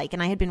setup like?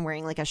 And I had been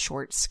wearing like a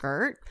short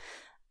skirt.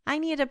 I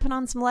needed to put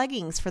on some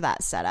leggings for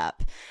that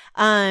setup.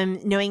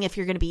 Knowing if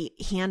you're going to be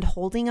hand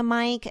holding a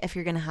mic, if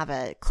you're going to have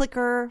a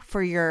clicker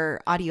for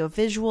your audio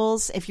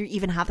visuals, if you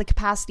even have the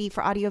capacity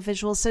for audio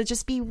visuals. So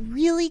just be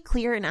really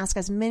clear and ask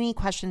as many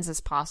questions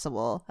as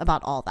possible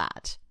about all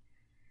that.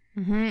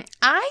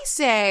 I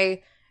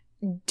say,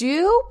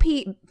 don't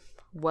pee.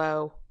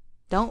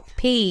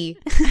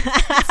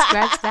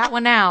 Scratch that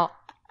one out.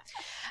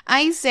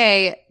 I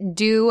say,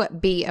 do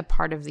be a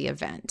part of the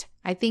event.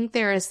 I think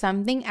there is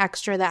something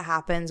extra that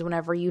happens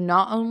whenever you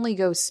not only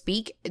go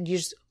speak, you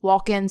just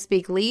walk in,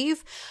 speak,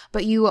 leave,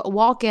 but you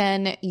walk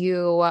in,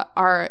 you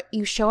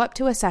show up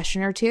to a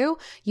session or two,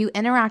 you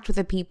interact with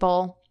the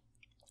people,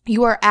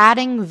 you are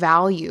adding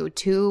value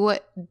to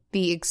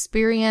the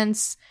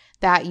experience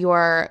that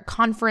your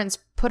conference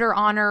putter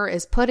honor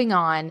is putting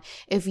on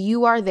if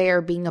you are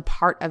there being a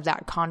part of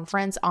that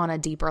conference on a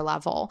deeper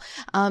level.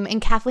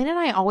 And Kathleen and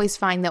I always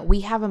find that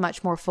we have a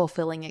much more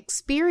fulfilling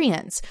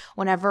experience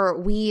whenever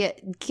we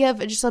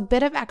give just a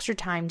bit of extra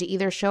time to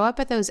either show up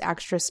at those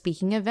extra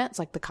speaking events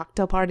like the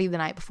cocktail party the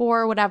night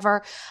before or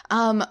whatever,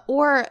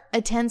 or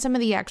attend some of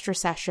the extra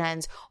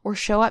sessions or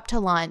show up to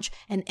lunch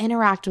and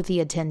interact with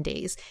the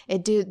attendees.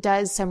 It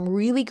does some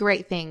really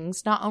great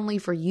things, not only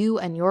for you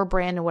and your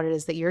brand and what it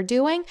is that you're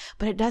doing,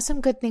 but it does some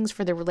good things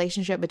for the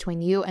relationship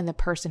between you and the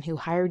person who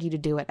hired you to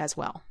do it as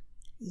well.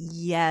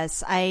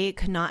 Yes, I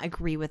could not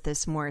agree with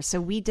this more.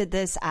 So we did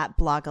this at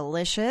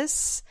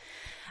Blogalicious.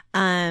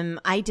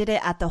 I did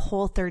it at the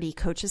Whole 30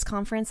 Coaches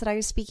Conference that I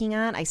was speaking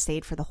at. I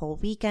stayed for the whole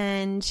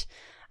weekend.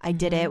 I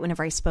did it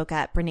whenever I spoke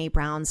at Brene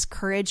Brown's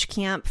Courage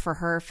Camp for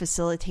her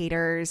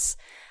facilitators.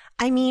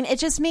 I mean, it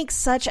just makes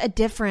such a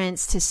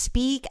difference to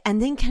speak and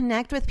then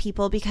connect with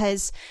people,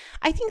 because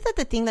I think that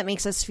the thing that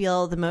makes us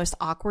feel the most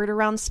awkward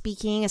around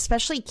speaking,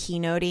 especially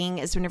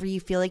keynoting, is whenever you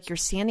feel like you're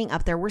standing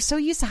up there. We're so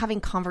used to having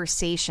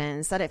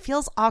conversations that it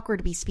feels awkward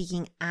to be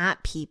speaking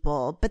at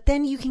people, but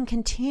then you can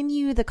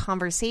continue the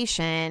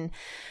conversation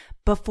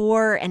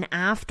before and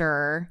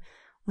after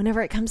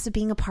whenever it comes to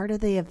being a part of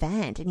the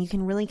event, and you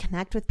can really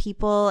connect with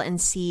people and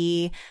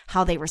see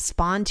how they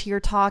respond to your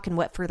talk and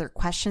what further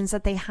questions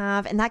that they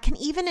have. And that can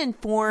even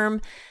inform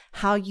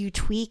how you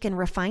tweak and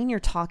refine your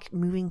talk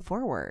moving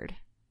forward.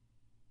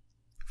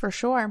 For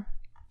sure.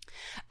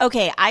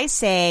 Okay, I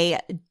say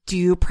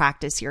do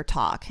practice your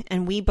talk.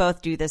 And we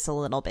both do this a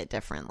little bit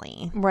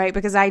differently. Right,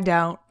 because I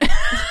don't.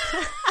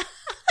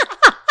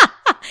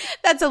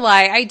 That's a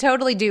lie. I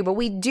totally do, but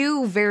we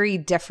do very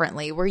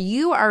differently, where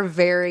you are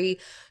very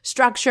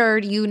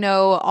structured. You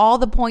know all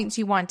the points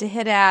you want to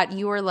hit at.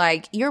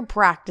 You're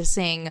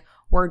practicing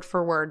word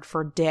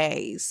for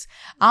days.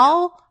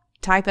 I'll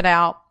type it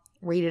out,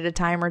 read it a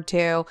time or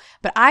two,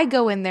 but I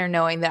go in there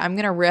knowing that I'm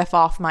going to riff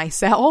off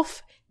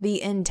myself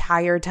the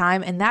entire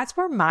time, and that's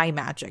where my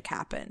magic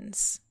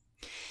happens.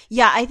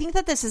 Yeah, I think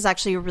that this is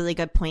actually a really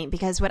good point,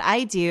 because what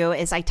I do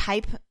is I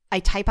type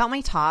out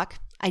my talk.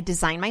 I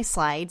design my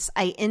slides.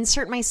 I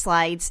insert my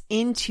slides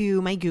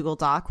into my Google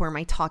Doc where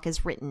my talk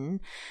is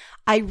written.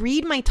 I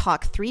read my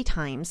talk 3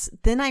 times.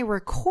 Then I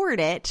record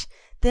it.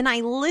 Then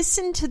I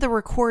listen to the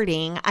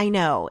recording. I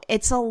know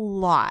it's a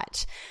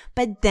lot,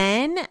 but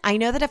then I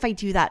know that if I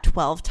do that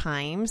 12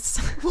 times,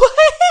 what?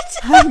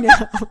 I know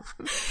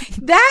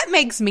that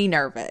makes me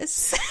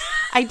nervous.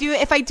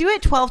 If I do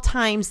it 12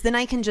 times, then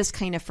I can just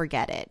kind of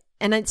forget it.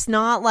 And it's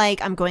not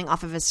like I'm going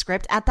off of a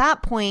script. At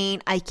that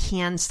point, I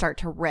can start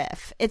to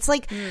riff. It's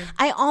like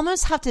I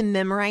almost have to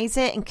memorize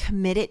it and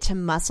commit it to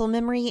muscle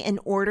memory in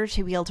order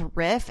to be able to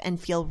riff and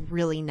feel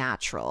really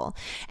natural.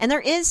 And there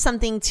is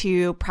something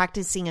to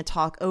practicing a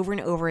talk over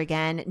and over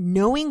again,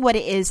 knowing what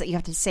it is that you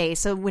have to say.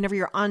 So whenever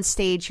you're on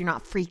stage, you're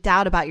not freaked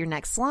out about your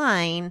next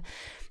line,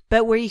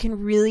 but where you can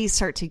really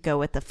start to go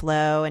with the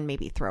flow and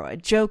maybe throw a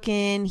joke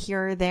in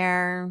here or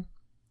there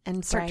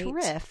and start to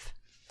riff.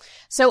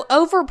 So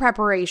over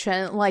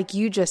preparation, like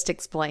you just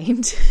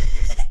explained,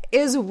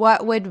 is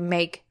what would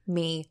make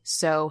me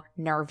so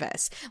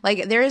nervous.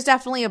 Like there is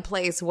definitely a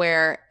place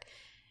where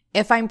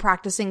if I'm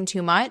practicing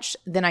too much,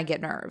 then I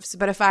get nerves.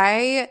 But if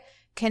I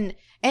can,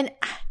 and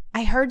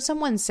I heard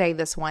someone say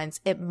this once,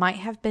 it might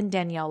have been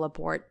Danielle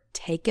Laporte,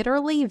 take it or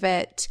leave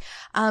it,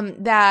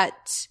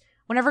 that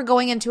whenever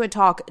going into a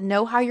talk,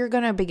 know how you're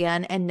going to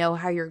begin and know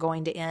how you're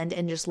going to end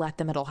and just let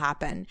the middle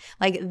happen.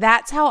 Like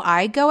that's how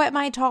I go at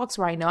my talks,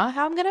 where I know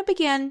how I'm going to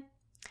begin.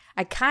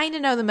 I kind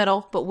of know the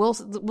middle, but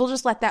we'll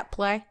just let that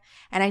play.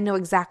 And I know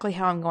exactly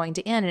how I'm going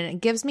to end. And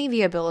it gives me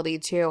the ability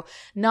to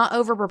not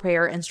over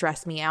prepare and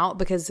stress me out,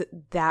 because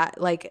that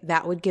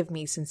would give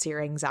me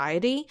sincere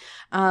anxiety.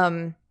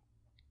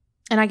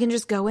 And I can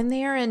just go in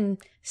there and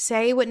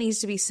say what needs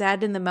to be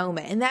said in the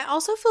moment. And that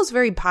also feels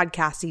very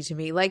podcasty to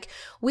me. Like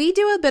we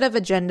do a bit of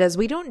agendas.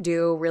 We don't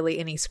do really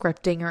any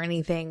scripting or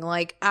anything.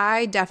 Like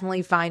I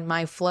definitely find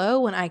my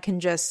flow when I can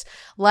just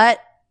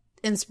let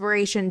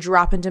inspiration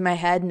drop into my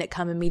head and it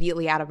come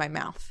immediately out of my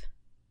mouth.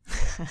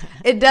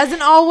 It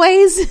doesn't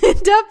always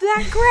end up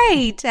that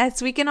great,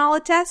 as we can all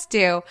attest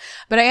to.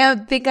 But I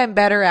think I'm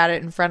better at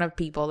it in front of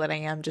people than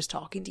I am just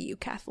talking to you,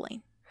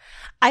 Kathleen.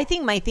 I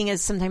think my thing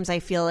is sometimes I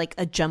feel like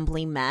a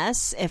jumbly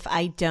mess if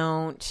I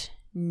don't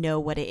know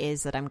what it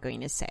is that I'm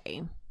going to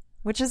say,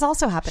 which has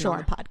also happened on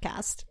the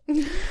podcast.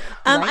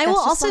 I will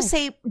also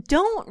say,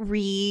 don't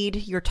read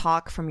your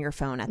talk from your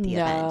phone at the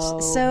event.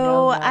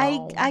 So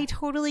I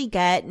totally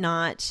get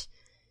not,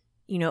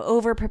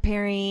 over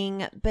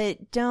preparing,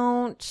 but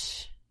don't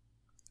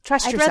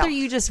trust yourself. I'd rather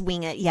you just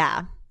wing it.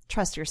 Yeah.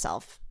 Trust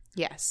yourself.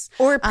 Yes.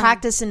 Or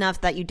practice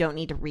enough that you don't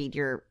need to read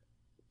your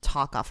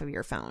talk off of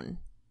your phone.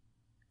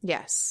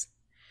 Yes.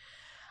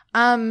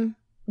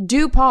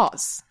 Do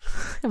pause.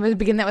 I'm going to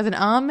begin that with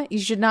an You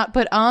should not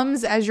put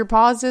ums as your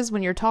pauses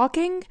when you're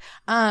talking.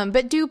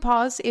 But do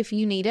pause if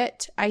you need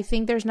it. I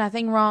think there's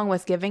nothing wrong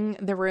with giving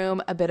the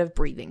room a bit of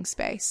breathing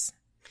space.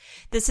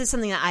 This is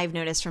something that I've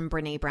noticed from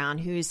Brene Brown,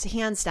 who's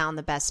hands down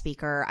the best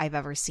speaker I've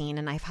ever seen.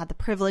 And I've had the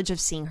privilege of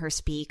seeing her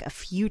speak a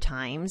few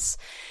times.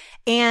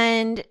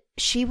 And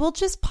she will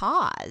just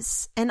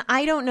pause. And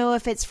I don't know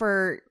if it's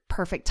for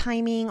perfect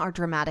timing or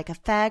dramatic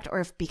effect, or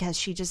if because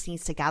she just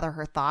needs to gather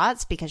her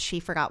thoughts because she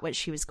forgot what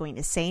she was going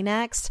to say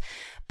next.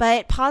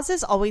 But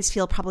pauses always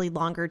feel probably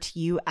longer to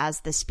you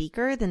as the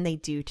speaker than they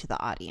do to the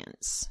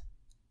audience.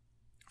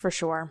 For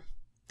sure.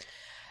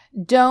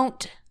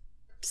 Don't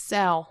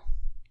sell.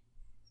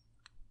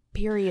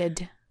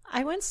 Period.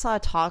 I once saw a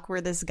talk where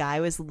this guy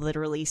was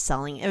literally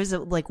selling. It was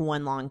like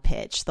one long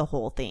pitch, the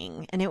whole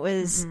thing. And it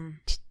was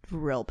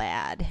real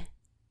bad.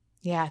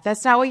 Yeah,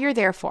 that's not what you're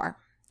there for.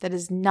 That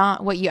is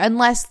not what you,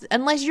 unless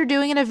you're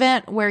doing an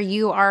event where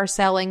you are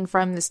selling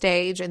from the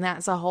stage, and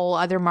that's a whole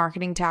other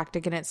marketing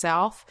tactic in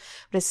itself.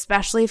 But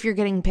especially if you're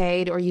getting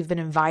paid or you've been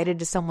invited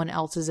to someone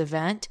else's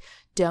event,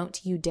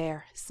 don't you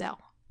dare sell.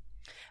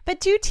 But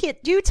do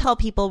tell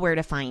people where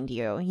to find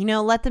you.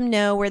 Let them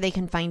know where they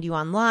can find you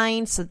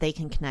online so they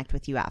can connect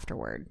with you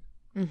afterward.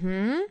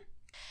 Mm-hmm.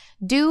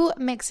 Do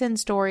mix in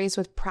stories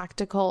with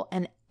practical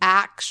and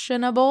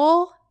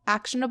actionable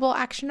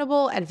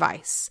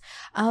advice.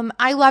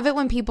 I love it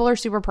when people are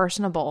super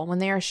personable, when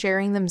they are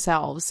sharing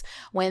themselves,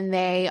 when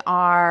they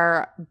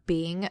are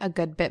being a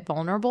good bit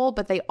vulnerable,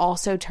 but they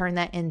also turn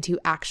that into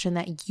action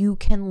that you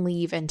can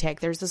leave and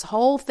take. There's this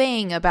whole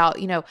thing about,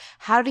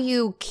 how do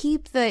you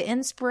keep the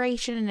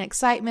inspiration and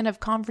excitement of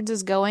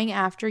conferences going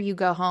after you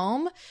go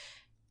home?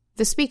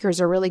 The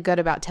speakers are really good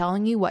about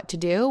telling you what to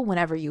do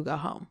whenever you go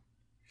home.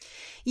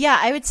 Yeah,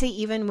 I would say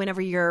even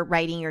whenever you're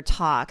writing your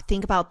talk,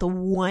 think about the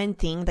one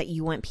thing that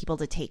you want people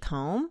to take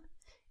home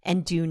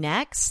and do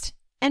next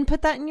and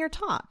put that in your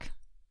talk.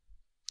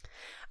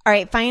 All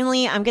right,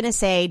 finally, I'm going to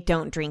say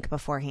don't drink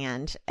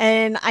beforehand.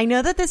 And I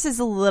know that this is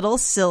a little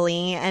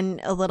silly and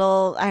a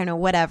little,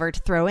 whatever to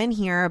throw in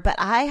here, but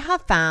I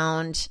have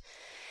found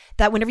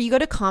that whenever you go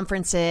to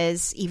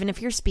conferences, even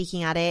if you're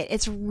speaking at it,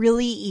 it's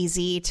really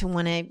easy to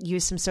want to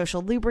use some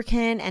social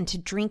lubricant and to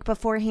drink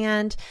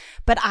beforehand.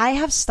 But I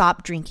have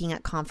stopped drinking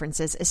at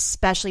conferences,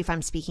 especially if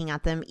I'm speaking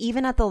at them.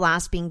 Even at the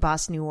last Being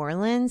Boss New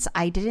Orleans,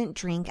 I didn't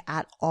drink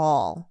at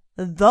all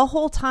the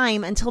whole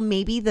time until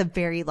maybe the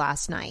very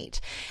last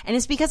night. And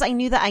it's because I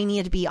knew that I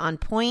needed to be on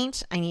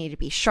point. I needed to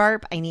be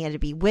sharp. I needed to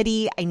be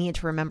witty. I needed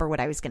to remember what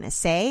I was going to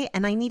say.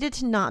 And I needed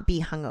to not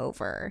be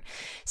hungover.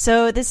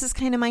 So this is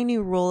kind of my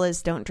new rule,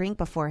 is don't drink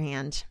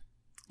beforehand.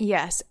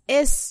 Yes.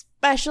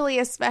 Especially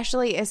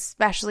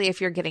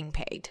if you're getting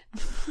paid.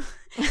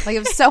 Like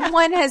if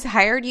someone has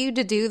hired you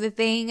to do the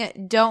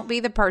thing, don't be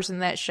the person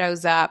that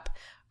shows up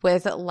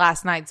with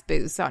last night's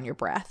booze on your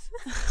breath.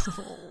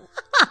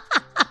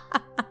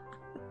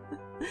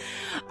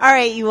 All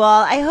right, you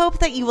all. I hope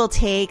that you will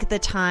take the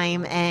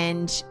time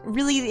and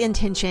really the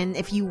intention,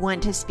 if you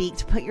want to speak,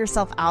 to put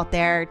yourself out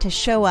there, to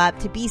show up,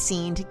 to be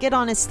seen, to get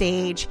on a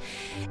stage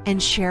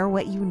and share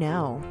what you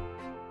know.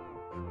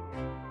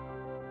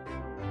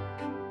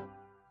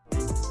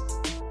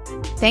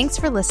 Thanks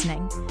for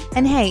listening.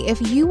 And hey, if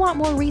you want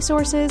more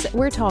resources,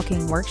 we're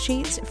talking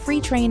worksheets,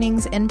 free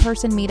trainings,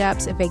 in-person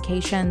meetups,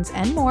 vacations,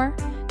 and more.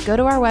 Go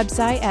to our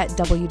website at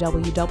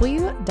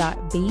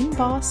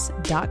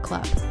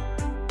www.beingboss.club.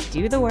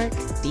 Do the work,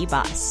 be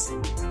boss.